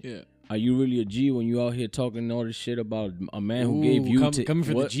Unit." Yeah. Are you really a G when you out here talking all this shit about a man who gave you coming for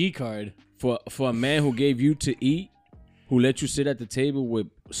the what? G card. for a man who gave you to eat, who let you sit at the table with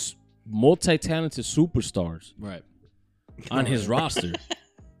multi-talented superstars Right. on his roster?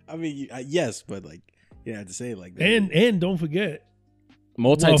 I mean, yes, but like you have to say it like that. And don't forget,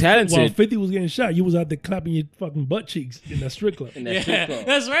 Multi-talented. While 50 was getting shot, you was out there clapping your fucking butt cheeks in that strip club. in that strip Yeah, club.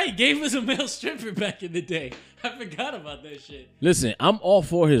 that's right. Gabe was a male stripper back in the day. I forgot about that shit. Listen, I'm all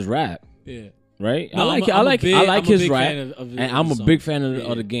for his rap, Yeah. right? No, I like I'm a I big- like I'm a his big rap, fan of and I'm a song. big fan of, Yeah.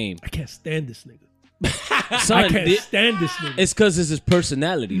 of the game. I can't stand this nigga. Son, I can't stand this nigga. it's because it's his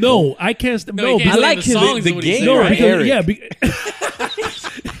personality. No, I can't stand. No, No, he can't I stand like the his- songs the is what he's game, no, saying, right? because Eric. yeah,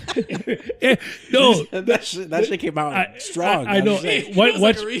 no. that shit came out strong. I know. I'm saying. It What? was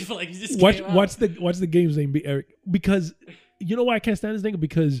What? like a reflex. He just Watch, came out. what's the game's name be, Eric? Because you know why I can't stand this nigga?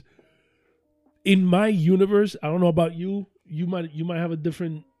 Because in my universe, I don't know about you. You might have a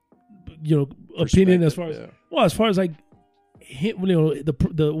different, opinion as far as yeah. as far as like him,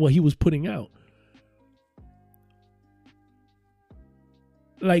 the what he was putting out.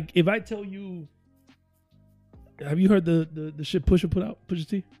 Like if I tell you, have you heard the shit Pusha put out? Pusha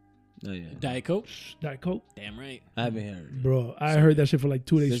T, Oh, yeah. Diet Coke? Diet Coke, Damn right. I haven't heard it. bro. I heard that shit for like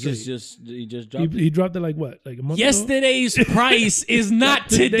 2 days This straight. is just he just dropped it. He dropped it like what? Like a month ago? Yesterday's price is not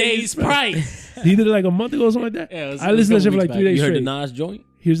today's price. He did it like a month ago or something like that. Yeah, it was- I it was listened to that a shit for couple like 3 days You heard straight. the Nas joint,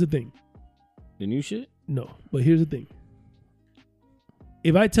 Here's the thing. the new shit, No, but here's the thing.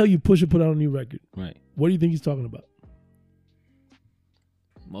 If I tell you Pusha put out a new record, right? what do you think he's talking about?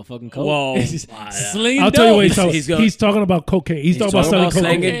 Motherfucking Coke. Whoa. Slinging I'll tell you what dope. he's talking. He's He's, gonna- talking about cocaine. He's, talking about talking selling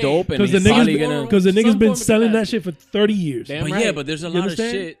slanging cocaine. dope, and Because he's the probably niggas, gonna. because the Some niggas been form of selling that capacity. shit for 30 years. Damn But right. yeah, but there's a You lot of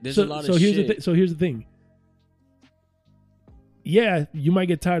understand? shit. There's so, a lot so of here's shit. The so here's the thing. Yeah, you might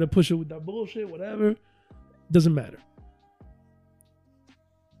get tired of Pusha with that bullshit, whatever. Doesn't matter.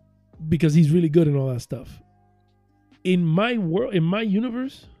 Because he's really good and all that stuff. In my world, in my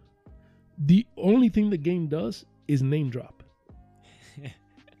universe, the only thing the game does is name drop.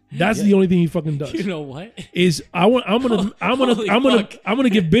 That's the only thing he fucking does. You know what? Is I'm Holy fuck. gonna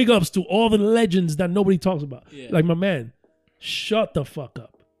give big ups to all the legends that nobody talks about. Yeah. Like my man, shut the fuck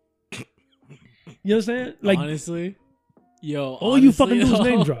up. You understand? Like honestly, yo, all you fucking do is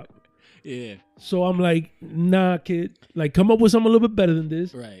name drop. Yeah, So I'm like, nah, kid. Like, come up with something a little bit better than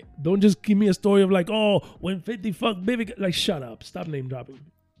this. right. Don't just give me a story of like, oh, when 50 fuck baby. Like, shut up. Stop name dropping.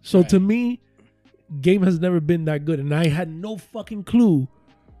 So to me, game has never been that good, and I had no fucking clue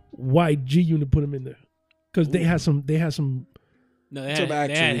why G Unit put him in there, because they had some No, they Some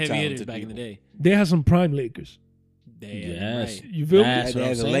had actually heavy hitters talented back in the people. day. prime Lakers. Yes. Right. You feel me? That's what I'm They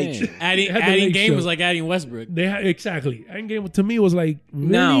had the late saying. show. Adding Had the adding late game show. was like adding Westbrook. They had exactly. And game to me was like, really?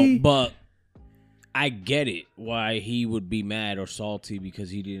 Now, but I get it why he would be mad or salty because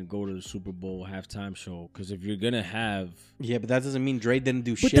he didn't go to the Super Bowl halftime show. Because if you're gonna have Yeah, but that doesn't mean Dre didn't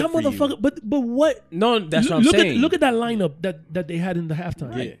do But shit that for motherfucker. you. But what? no, that's what I'm look saying. Look at that lineup that they had in the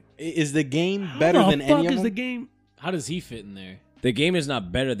halftime. Yeah. Is the game better How the than fuck any of is them? the game? How does he fit in there? The game is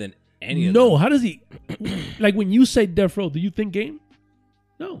not better than any of No, them. how does he? Like when you say Death Row, do you think game?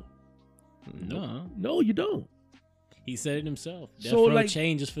 No, No. you don't. He said it himself. Death So, Row like-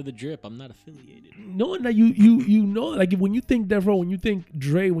 changes for the drip. I'm not affiliated. Knowing that you know, like when you think Death Row, when you think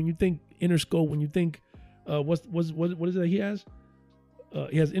Dre, when you think Interscope, when you think what is it that he has?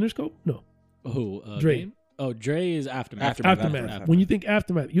 He has Interscope? No. Who? Dre. Game? Oh, Dre is Aftermath. Aftermath. When you think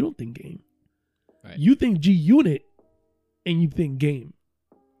Aftermath, you don't think Game. Right. You think G Unit, and you think Game,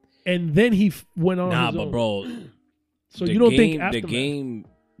 and then he went on. Nah, his but own. bro. So you don't think Aftermath?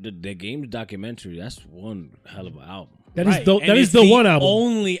 The game's documentary. That's one hell of an album. That is Right. the And that is it's the one album.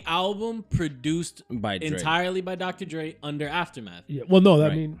 Only album produced By Dre. entirely by Dr. Dre under Aftermath. Yeah. Well, no, I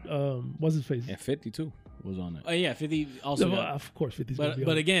Right. mean, what's his face? And 52 was on it. Oh yeah, 50 also. No, got- of course, 50's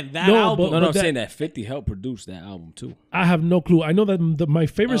but again, that No, album. but I'm that- saying that 50 helped produce that album too. I have no clue. I know that my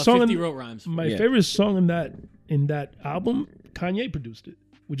favorite song 50 in, wrote rhymes. my Yeah. favorite song in that album, Kanye produced it,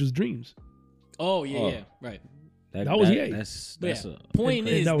 which was Dreams. Oh yeah, Oh. yeah, right. That was Ye. That's But that's yeah, a point and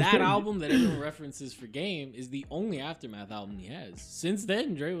is that was that crazy. album that everyone references for Game is the only Aftermath album he has. Since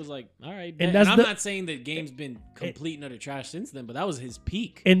then, Dre was like, all right, bet. And And, that's I'm the- not saying that Game's been complete and utter trash since then, but that was his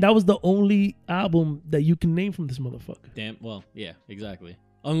peak. And that was the only album that you can name from this motherfucker. Damn. Well, yeah, exactly.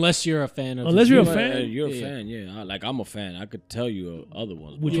 Unless you're a fan of. Unless his you're a music. fan? You're a Yeah. fan, yeah. I'm a fan. I could tell you other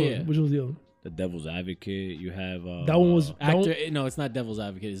ones. Which Yeah. one? Which was the other one? The Devil's Advocate. You have That one was that one- Actor. No, it's not Devil's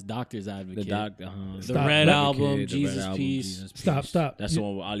Advocate. It's Doctor's Advocate. the Doctor. The Stop. Red Advocate, Album, the Jesus Red Album, Peace. Jesus Stop, Peace. stop. That's the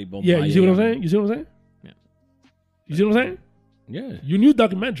one with Ali Bombaye. Yeah, you see what I'm saying? You see what I'm saying? Yeah. You see what I'm saying? Yeah. You knew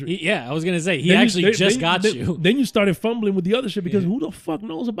documentary. Yeah, I was gonna say he Then you- actually then- just then- got then- you. Then you started fumbling with the other shit because who the fuck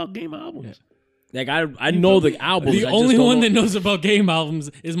knows about Game albums? Like I know the albums. The I only just don't one know- that knows about Game albums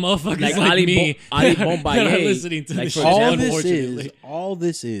is motherfuckers like, Ali me Ali that are Bombaye. listening to Like, this for shit. example- Unfortunately, All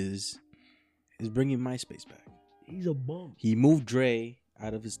this is bringing MySpace back. He's a bum. He moved Dre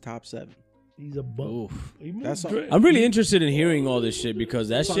out of his top 7. He's a bum. Oof. He moved That's all. Dre. I'm really interested in hearing all this shit because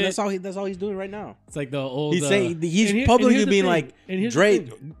that shit. That's all he's doing right now. it's like the old. He's saying he's and here- publicly and here's the being thing. like, And here's the Dre,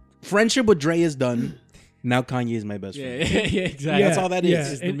 thing. friendship with Dre is done. Now Kanye is my best yeah, friend. yeah, exactly. That's all that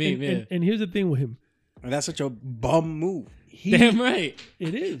is. It's the and, meme, and, yeah. and here's the thing with him. And that's such a bum move. Damn right.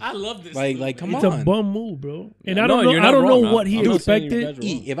 It is. I love this. Like, dude, come man. It's on. a bum move, bro. And No, I don't know. you're I not don't wrong. know what he I'm not saying you expected. guys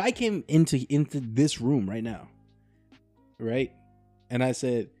are wrong. If I came into this room right now, right, and I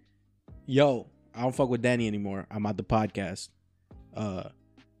said, "Yo, I don't fuck with Danny anymore. I'm at the podcast.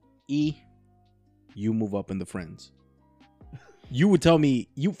 E, you move up in the friends." You would tell me.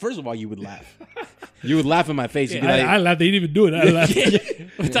 You first of all, you would laugh. You would laugh in my face. You'd be like, I laughed. They didn't even do it. I laughed.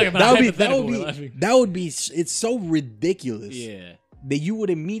 We're talking about that would be hypothetical. We're laughing. that would be. It's so ridiculous. Yeah. That you would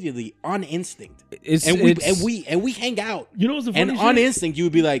immediately on instinct, It's, and it's, we hang out. You know what's the funny And shit? on instinct, you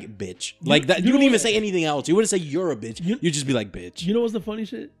would be like, bitch. Like that. you You know wouldn't even what- say anything else. You wouldn't say you're a bitch. You- You'd just be like, bitch. You know what's the funny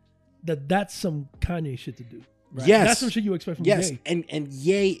shit? That's some Kanye shit to do. Right? Yes. That's some shit you expect from Yes, Ye. and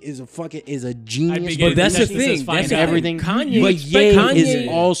Ye is a I'd genius. be But that's the He says thing. fine That's and guy. everything. Kanye, but Ye Kanye is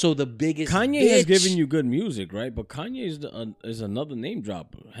also the biggest. Kanye has bitch. given you good music, right? But Kanye is another name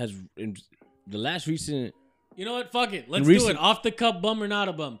dropper. Has in the last recent. You know what? Fuck it. Let's Recent- do it. Off the cup, bum or not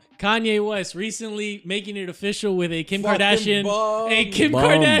a bum. Kanye West recently making it official with a Kim Fucking Kardashian, bum. a Kim Bum.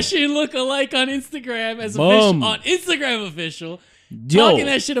 Kardashian look-alike on Instagram as Bum. official on Instagram official. Yo. Talking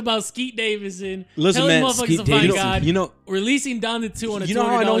that shit about Skeet Davidson. Listen, telling man, motherfuckers Skeet to find Davidson. God. You know- releasing Donda 2 on a You know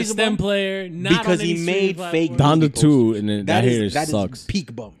how I know $200 he's a STEM bum? player. Not Because on he any made streaming fake platform. Donda 2, and then that here that sucks. is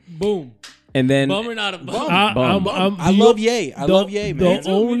peak bum. Boom. And then Bum or not a bum. Bum. I love Ye. I love Ye, man. Me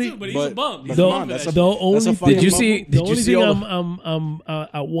too, me too, but he's a bum. He's but a come bum on, for that's that a- shit. The only that's a thing, fucking Did you see- bum. the did you only see thing all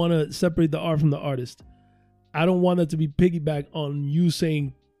I want to separate the art from the artist. I don't want that to be piggyback on you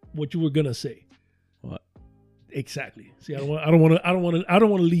saying what you were gonna say. What? Exactly. See, I don't want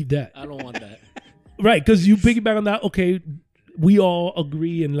to leave that. I don't want that. Right, because you piggyback on that. Okay, we all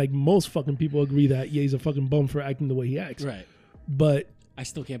agree, and like most fucking people agree that Ye's a fucking bum for acting the way he acts. Right. But I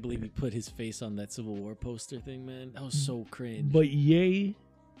still can't believe he put his face on that Civil War poster thing, man. That was so cringe. but Ye,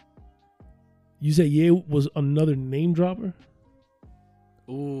 you say Ye was another name dropper.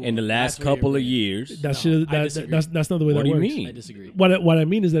 Ooh, in the last that's where couple you're of right. years. That No, shit. I disagree. That's not the way What that do you works. mean? I disagree. What I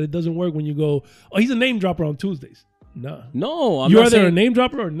mean is that it doesn't work when you go, oh, he's a name dropper on Tuesdays. Nah. No, I'm You not are there a saying- name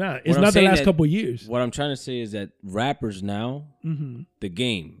dropper or not? It's I'm not the saying last that- couple of years. What I'm trying to say is that rappers now, Mm-hmm. the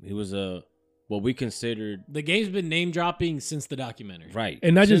game, it was what we considered The game's been name dropping since the documentary. right,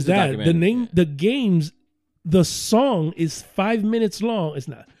 And not since just that, documentary. the games, the song is 5 minutes long. It's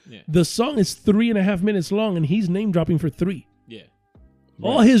not. Yeah. The song is 3.5 minutes long, and he's name dropping for 3. Yeah.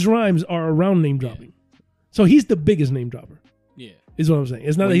 All his rhymes are around name dropping. So he's the biggest name dropper. Yeah. Is what I'm saying.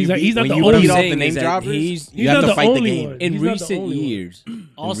 It's not When that he's you like beat- he's not when the you What I'm only beat off one. the saying name is that droppers, he's you have not to the fight the only game. one. in He's not the recent only one. years.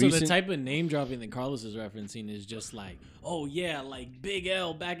 Also, recent- the type of name dropping that Carlos is referencing is just like, oh yeah, like Big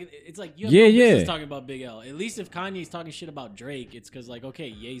L back. It's like you have no business talking about Big L. At least if Kanye's talking shit about Drake, it's because like, okay,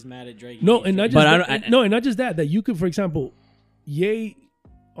 Ye's mad at Drake. No, Ye's and not Drake. just But I that, don't- I- no, and not just that. That you could, for example, Ye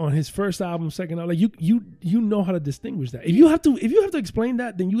on his first album, second album, like you know how to distinguish that. If you have to explain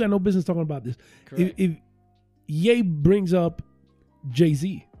that, then you got no business talking about this. If Ye brings up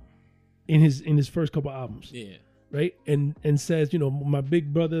Jay-Z in his first couple albums, Yeah. right, and says, you know, my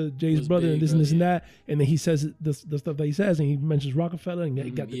big brother, Jay's brother, and this and this and that, and then he says the stuff that he says, and he mentions Rockefeller and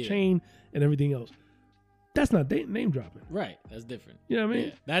he got the chain and everything else. That's not name dropping, Right. That's different. you know what I mean?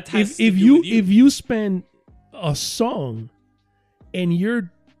 Yeah. That has if to do with if you spend a song and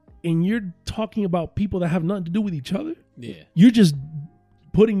you're talking about people that have nothing to do with each other, yeah, you're just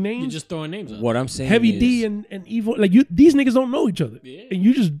putting names. you're just throwing names out. What I'm saying Heavy is, D and Evo, like these niggas don't know each other, Yeah. and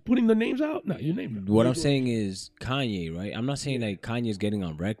you just putting the names out. No, you name what I'm saying is Kanye, right? I'm not saying like Kanye's getting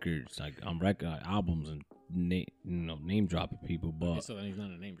on records, like on record albums and name dropping people, but So then he's not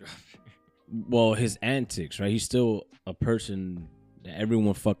a name dropper. well, his antics, right? He's still a person that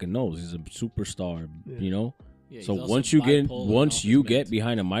everyone fucking knows. He's a superstar, you know. Yeah, So he's also once you bipolar and get off his meds.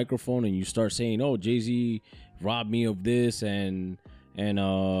 behind a microphone and you start saying, "Oh, Jay-Z robbed me of this," and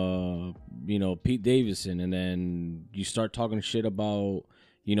you know, Pete Davidson, and then you start talking shit about,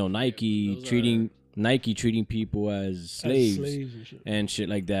 you know, Nike those treating people as slaves, and shit.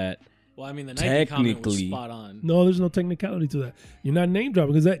 like that. Well, I mean, the Nike comment was Technically- spot on. No, there's no technicality to that. You're not name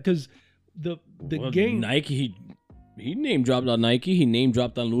dropping because the Well, game. Nike, he name dropped on Nike. He name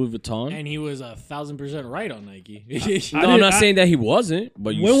dropped on Louis Vuitton. And he was 1,000% right on Nike. No, I'm not saying that he wasn't,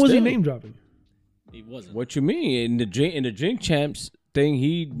 but you When was he still- name dropping? He wasn't. What you mean in the drink champs thing?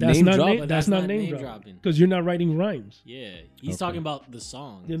 He That's name not dropped. name. But That's that's not not name name dropping dropping. because you're not writing rhymes. Yeah, he's talking about the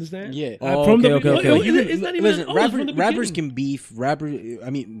song. You understand? Yeah. Oh, From the okay, okay, beginning. okay. No, it's not even. Listen, oh, it's from the rappers beginning. can beef. I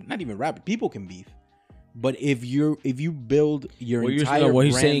mean, not even rappers. People can beef. But if you build your entire what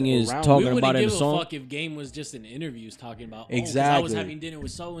he's brand saying is around talking We it- about wouldn't in give the a song. fuck if Game was just in interviews talking about, I was Exactly. having dinner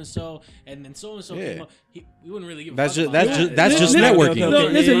with so and so, and then so and so Yeah. came up. We wouldn't really give. That's a fuck just- about that. that's just Listen, networking. No, Okay,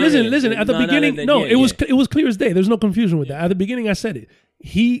 listen. At the No, beginning, yeah, it was clear as day. There's no confusion with that. At the beginning, I said it.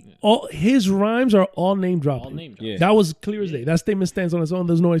 His rhymes are all name dropping. All name dropping. Yeah. That was clear as day. That statement stands on its own.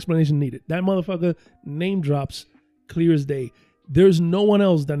 There's no explanation needed. That motherfucker name drops clear as day. There's no one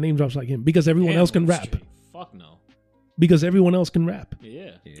else that name drops like him because everyone Damn, else can I'm rap. straight. Fuck no. Because everyone else can rap.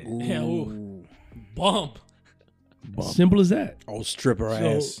 Yeah. Yeah. Yeah. Ooh. Bump. Simple as that. Oh, stripper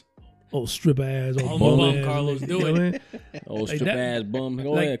ass. Oh, strip ass. Oh, Bum, bum bum, ass, Carlos, nigga, do you know it. what I mean? Oh, strip that- ass bum.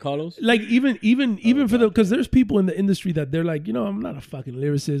 Go like- ahead, Carlos. Like even for the because there's people in the industry that they're like, you know, I'm not a fucking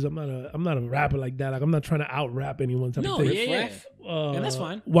lyricist. I'm not a rapper like that. Like I'm not trying to out rap anyone type No, of thing. yeah. And that's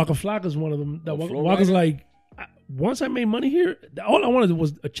fine. Waka Flocka's one of them. That Flow Waka's Rider? like, once I made money here, all I wanted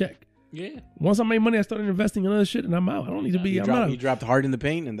was a check. Yeah. Once I made money, I started investing in other shit, and I'm out. I don't need to be. He I'm dropped, not. he dropped hard in the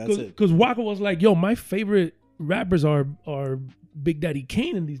paint, and that's it. Because Waka was like, yo, my favorite rappers are Big Daddy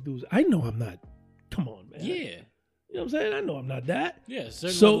Kane and these dudes. I know I'm not. Come on, man. Yeah. You know what I'm saying? I know I'm not that. Yeah.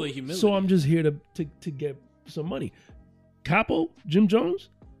 Certain So, level of humility. so I'm just here to get some money. Capo, Jim Jones,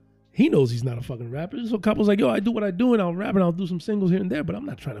 he knows he's not a fucking rapper. So Capo's like, yo, I do what I do and I'll rap and I'll do some singles here and there, but I'm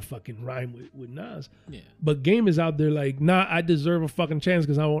not trying to fucking rhyme with Nas. Yeah. But Game is out there like, nah, I deserve a fucking chance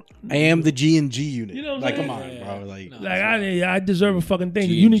because I won't. I am the G&G unit. You know what I'm like, saying? come on, Yeah. bro. Like, No. Like I deserve a fucking thing.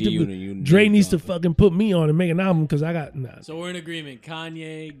 G&G You need to. unit, you Dre name needs to dropping. fucking put me on and make an album because I got nah. So we're in agreement.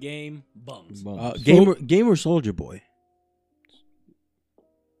 Kanye, Game, bums. Gamer Soldier Boy.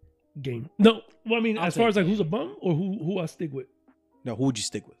 Game. No, well I mean, I'll as far take as like Game. who's a bum or who I stick with. No, who would you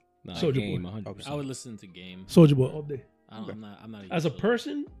stick with? Nah, Soulja Game, Boy. 100%. I would listen to Game. Soulja Boy all day. I'm not. As a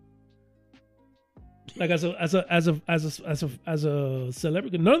person, like as a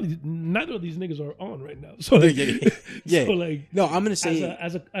celebrity, neither of these niggas are on right now. So like, Yeah. so like No, I'm gonna say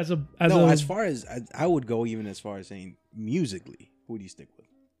as a as far as I would go, even as far as saying musically, who do you stick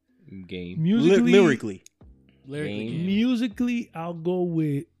with? Game. musically, Lyrically, Lyrically, Game. Game. musically, I'll go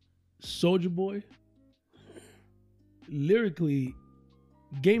with Soulja Boy. Lyrically,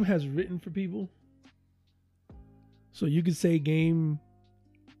 Game has written for people, so you could say Game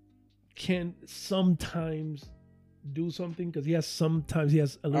can sometimes do something because he has a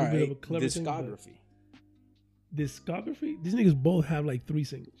little all bit of a right. clever thing, but Discography, discography. These niggas both have like 3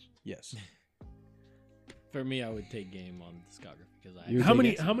 singles. yes. For me, I would take Game on discography because I. You're How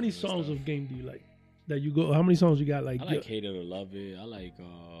many taking how many songs of Game do you like? That you go? How many songs you got? Like, I like Hate It or Love It. I like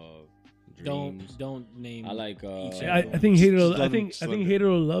Dreams. Don't name. I like each I album. think Hate It. Just I let think him Hate It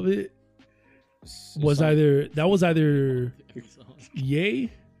or Love It was Some- either Every song.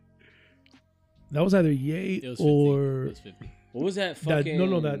 Ye. That was either Ye It was 50. or It was 50. What was that that. fucking?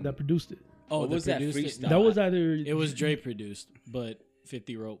 No, that produced it. Oh, What the was that producer- freestyle? That was either. It was Dre produced, but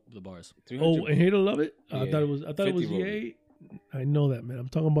 50 wrote the bars. 300 Oh, and Hate It or Love It. I Yeah. thought it was. I thought it was 50 wrote Ye. I know that, man. I'm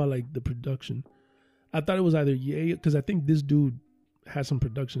talking about like the production. I thought it was either Ye because I think this dude has some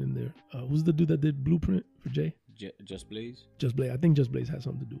production in there. Who's the dude that did Blueprint for Jay? Just Blaze. Just Blaze. I think Just Blaze has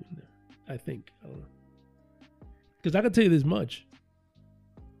something to do in there. I think. I don't know. Because I can tell you this much.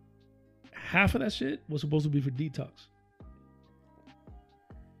 Half of that shit was supposed to be for Detox.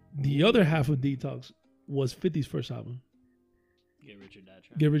 The other half of Detox was 50's first album. Get Rich or Die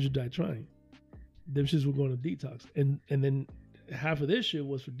Trying. Get Rich or Die Trying. Them shits were going to Detox. And then half of this shit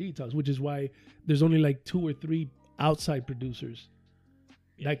was for Detox, which is why there's only like 2 or 3 outside producers.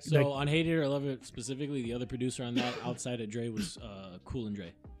 Yeah. So on Hate It or Love It specifically, the other producer on that outside of Dre was Cool and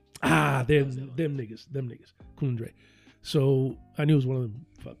Dre. Them niggas. Cool and Dre. So I knew it was one of them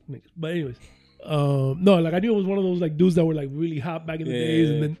fuck niggas. But anyways, no, like I knew it was one of those like dudes that were like really hot back in the days,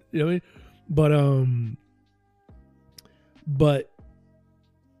 and then you know what I mean. But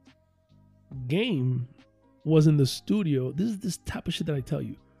Game was in the studio. This is this type of shit that I tell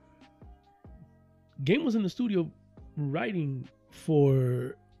you. Game was in the studio writing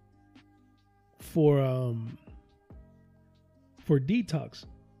for Detox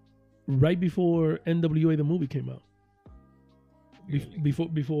right before NWA the movie came out.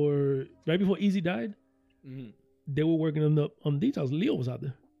 Right before Easy died, they were working on Detox. Leo was out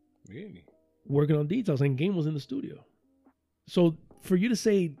there, really working on Detox, and Game was in the studio. So for you to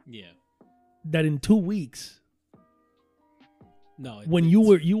say, that in 2 weeks, when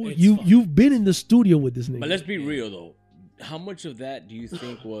you've been in the studio with this nigga. But let's be real though, how much of that do you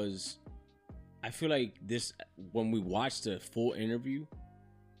think was? I feel like this when we watched the full interview,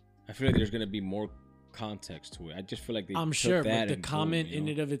 I feel like there's gonna be more context to it. I just feel like I'm sure, but the comment in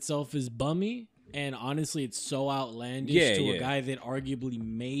and of itself is bummy, and honestly, it's so outlandish to a guy that arguably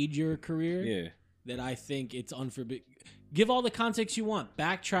made your career that I think it's unforbidden. Give all the context you want,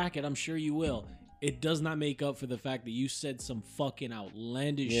 backtrack it. I'm sure you will. It does not make up for the fact that you said some fucking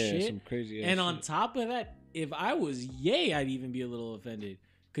outlandish shit. Some crazy. And on top of that, if I was Ye, I'd even be a little offended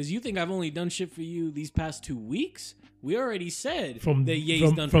because you think I've only done shit for you these past 2 weeks. We already said that Ye's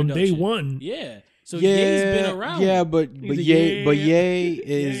done from production. day one. Yeah. So Ye's been around. Yeah, but Ye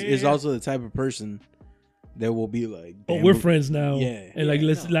is also the type of person that will be like, we're friends now. Yeah. And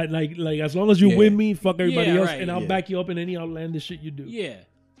let's like as long as you win me, fuck everybody else, and I'll back you up in any outlandish shit you do. Yeah.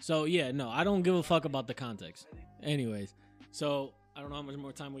 So no, I don't give a fuck about the context. Anyways, so I don't know how much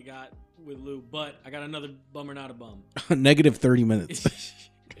more time we got with Lou, but I got another bum or not a bum. Negative 30 minutes.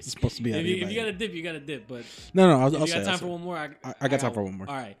 It's supposed to be. If you got to dip, you got to dip. But no, I'll you got time for one more? I got time for one more.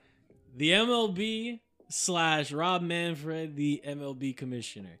 All right. The MLB / Rob Manfred, the MLB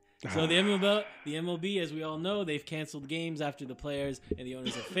commissioner. So the MLB, as we all know, they've canceled games after the players and the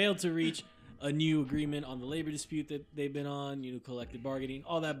owners have failed to reach a new agreement on the labor dispute that they've been on, collective bargaining,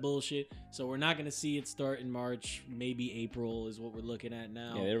 all that bullshit. So we're not going to see it start in March. Maybe April is what we're looking at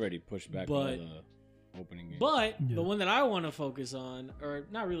now. Yeah, they already pushed back all the opening game. But the one that I want to focus on, or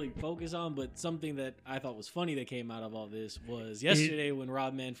not really focus on, but something that I thought was funny that came out of all this was yesterday when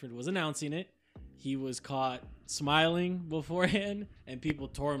Rob Manfred was announcing it. He was caught smiling beforehand, and people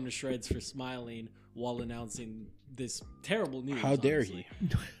tore him to shreds for smiling while announcing this terrible news. How dare he?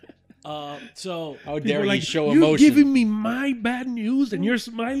 So how dare he show you're emotion? You're giving me my bad news, and you're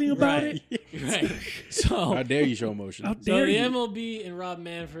smiling about it. Right. So how dare you show emotion? So the MLB and Rob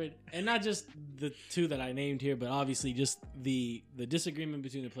Manfred, and not just the two that I named here, but obviously just the disagreement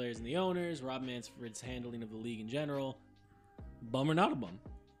between the players and the owners. Rob Manfred's handling of the league in general. Bum or not a bum?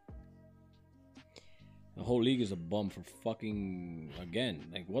 The whole league is a bum for fucking again.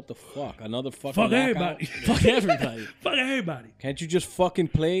 Like what the fuck? Another fucking fuck everybody. Fuck everybody. Fuck everybody. Can't you just fucking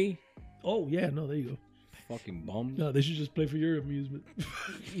play? Oh yeah, no, there you go. Fucking bum. No, they should just play for your amusement.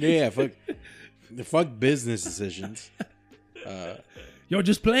 Fuck business decisions. Yo,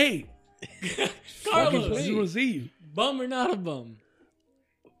 just play. Carlos, I just want to see you. Bum or not a bum?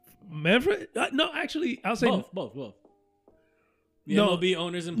 Manfred? No, actually, I'll say both. The MLB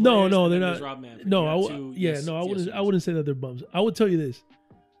owners and players. No, they're not. Rob Manfred. No, I wouldn't say that they're bums. I would tell you this: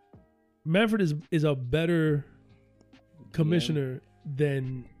 Manfred is a better commissioner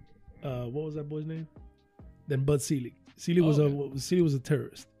than what was that boy's name? Than Bud Selig. Selig was a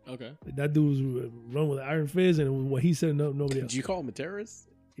terrorist. Okay, that dude was run with an iron fist, and what he said, nobody else. Did you call him a terrorist?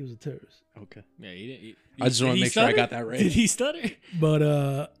 He was a terrorist. Okay. Yeah, he I just want to make sure I got that right. Did he stutter?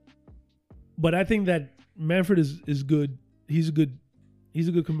 But I think that Manfred is good. He's a good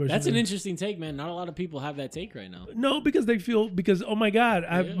commissioner. That's an interesting take, man. Not a lot of people have that take right now. No, because oh my God,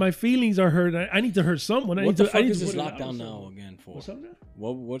 my feelings are hurt. I need to hurt someone. What the fuck is this lockdown now again for? What's up now?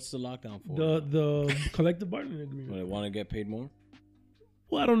 What's the lockdown for? The collective bargaining agreement. They want to get paid more?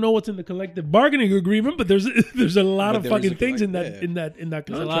 Well, I don't know what's in the collective bargaining agreement, but there's a lot But of there is fucking a things in collect- that in that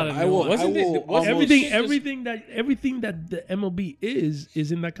There's a contract. lot of I will. Wasn't it- almost- everything that the MLB is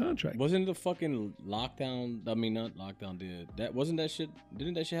in that contract. Wasn't the fucking lockdown? I mean, not lockdown. Wasn't that shit?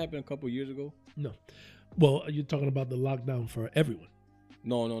 Didn't that shit happen a couple years ago? No. Well, you're talking about the lockdown for everyone.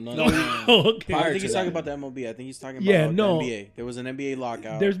 No. Oh, okay. I think to he's that. talking about the MLB. I think he's talking about Yeah, no. the NBA. There was an NBA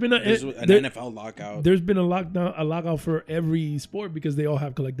lockout. There's been an NFL lockout. There's been a lockout for every sport because they all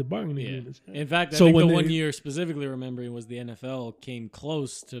have collective bargaining Yeah. agreements. In fact, I So think when the they- 1 year specifically remembering was the NFL came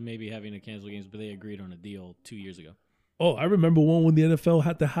close to maybe having to cancel games, but they agreed on a deal 2 years ago. Oh, I remember one when the NFL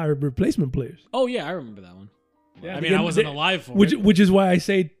had to hire replacement players. Oh yeah, I remember that one. Yeah, I mean, I wasn't alive for it. which is why I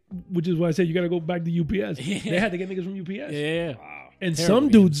say you got to go back to UPS. Yeah. They had to get niggas from UPS. Yeah. And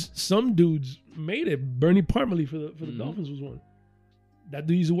Terrible some dudes made it. Bernie Parmalee for the Dolphins was one. That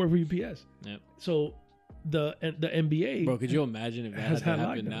dude used to work for UPS. Yep. So the NBA, Bro, could you imagine if that has had to had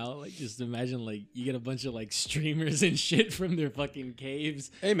happen lockdowns. now? Like, just imagine, like, you get a bunch of, like, streamers and shit from their fucking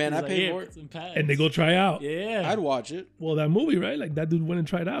caves. Hey, man, It's I like, paid "Here, for put it." some pads." and they go try out. Yeah. I'd watch it. Well, that movie, right? Like that dude went and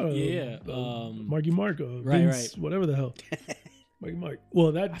tried out. Yeah, Marky Mark, right, Vince, whatever the hell. Marky Mark.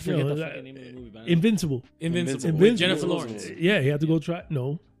 Well, that I forget the that- fucking name of the movie. But I know. Invincible. Invincible. Invincible. With Jennifer Lawrence. Yeah, he had to go try.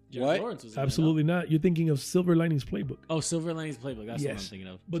 No, Jennifer What? Lawrence was in it, absolutely no? not. You're thinking of Silver Linings Playbook. Oh, Silver Linings Playbook. That's what I'm Yes. thinking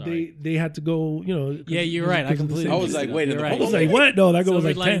of. But Sorry. they had to go. Yeah, you're right. I completely. I was like, wait, You're the right. I was like, what? No, that girl was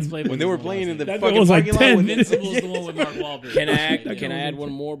Silver like Linings 10. Playbook When they is were what I playing in the That thinking. girl was like fucking parking lot 10. with Invincible is the one with Mark Wahlberg. Can I add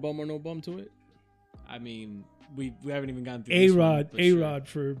one more bum or no bum to it? I mean, we haven't even gotten through this one, but sure. A-Rod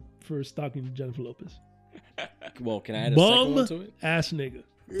for stalking Jennifer Lopez. Well, can I add a second one to Bum it? ass nigga.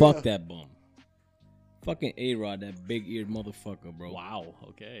 Fuck that bum. Fucking A-Rod, that big-eared motherfucker, bro. Wow.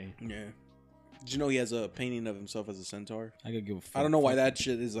 Okay. Yeah. Did you know he has a painting of himself as a centaur? I could give a fuck. I don't know why that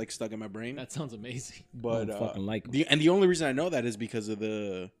shit is like stuck in my brain. That sounds amazing. But I don't fucking like him. the only reason I know that is because of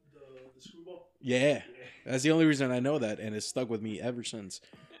the yeah. That's the only reason I know that, and it's stuck with me ever since.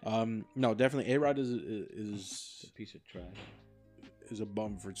 No, definitely A-Rod is a piece of trash. is a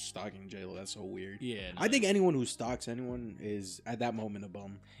bum for stalking J-Lo. That's so weird. Yeah. I think anyone who stalks anyone is at that moment a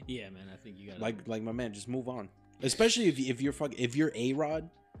bum. Yeah, man. I think you got Like my man, just move on. Especially if you're A-Rod,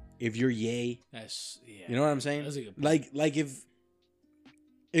 if you're Ye, That's yeah. you know what I'm saying? That's a good point. Like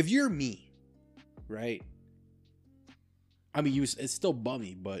if you're me, right? I mean, it's still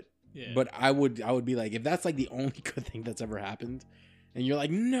bummy, but Yeah. but I would be like, if that's like the only good thing that's ever happened, and you're like,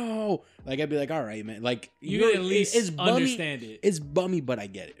 no, like I'd be like, all right, man, like you you're- can at least it's bummy, understand it. It's bummy, but I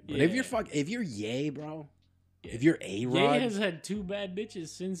get it. But if Yeah. if you're Ye, bro, Yeah. if you're Ye A-Rod, has had 2 bad bitches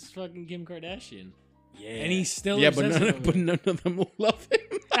since fucking Kim Kardashian. yeah, And he's still yeah, but obsessed with her. none of them will love him.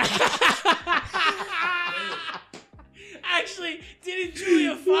 Actually, didn't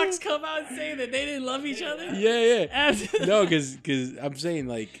Julia Fox come out and say that they didn't love each other? yeah. After No, because I'm saying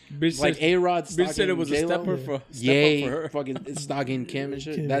like Bitch like said- A-Rod Bitch said it was a J-Lo, stepper for Yay, her. fucking stalking Kim and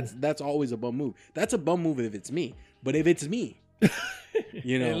shit. Kim. That's always a bum move. That's a bum move if it's me. But if it's me,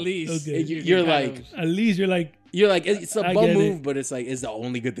 you know, at least Okay. you You're can kind like- of- At least you're like, it's a I bum get move, it. but it's like it's the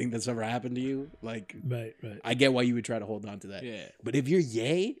only good thing that's ever happened to you. Like right. I get why you would try to hold on to that. Yeah. But if you're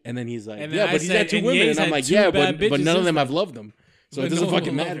Ye, and then he's like, And then yeah, I but he's said, had 2 and women, Ye's and I'm had like, 2 yeah, bad but bitches none of since them then. have loved him, so But it doesn't no one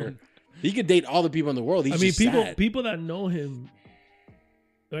fucking will love matter. him. He could date all the people in the world. He's I mean, just sad. people that know him,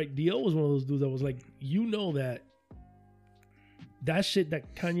 like DL was one of those dudes that was like, you know that shit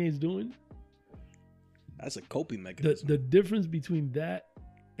that Kanye's doing, That's a coping mechanism. the difference between that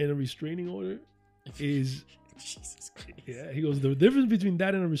and a restraining order is, Jesus Christ. yeah, he goes, the difference between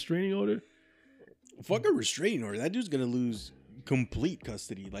that and a restraining order, Fuck a restraining order. That dude's gonna lose complete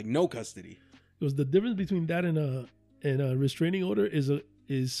custody, like no custody. it was the difference between that and a restraining order is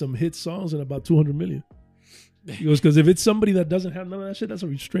some hit songs and about 200 million. He goes, because if it's somebody that doesn't have none of that shit, that's a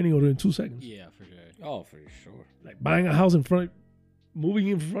restraining order in 2 seconds. Yeah, for sure. Oh, for sure. Like buying a house in front, moving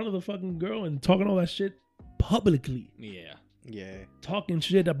in front of the fucking girl and talking all that shit publicly. Yeah. Yeah. Talking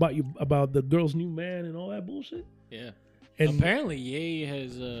shit about you, about the girl's new man and all that bullshit. Yeah. And Apparently, Ye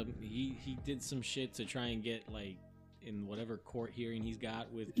has he did some shit to try and get like in whatever court hearing he's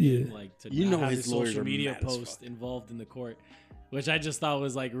got with Kim, Yeah. like to You not know have his his lawyers social are media mad as post fuck. involved in the court, which I just thought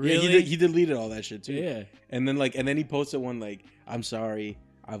was like Yeah, really. he deleted all that shit too. Yeah. And then he posted one like, "I'm sorry,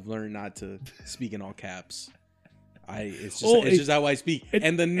 I've learned not to speak in all caps. It's just how I speak."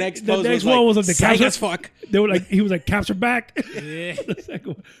 And the next post next was one like, was like the "Psych capture- as fuck." they were like, he was like, caps are back. Yeah. The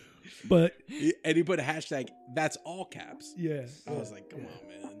second one. But And he put a hashtag, "That's all caps." yeah, I was like, "Come on,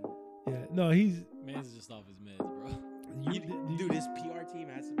 man." yeah. No, he's Man's just off his meds, bro. Dude, his PR team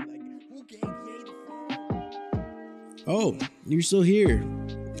has to be like, "Who gave Ye the phone?" Oh, you're still here.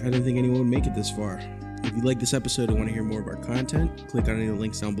 I didn't think anyone would make it this far. If you like this episode and want to hear more of our content, click on any of the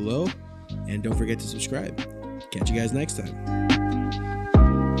links down below. And don't forget to subscribe. Catch you guys next time.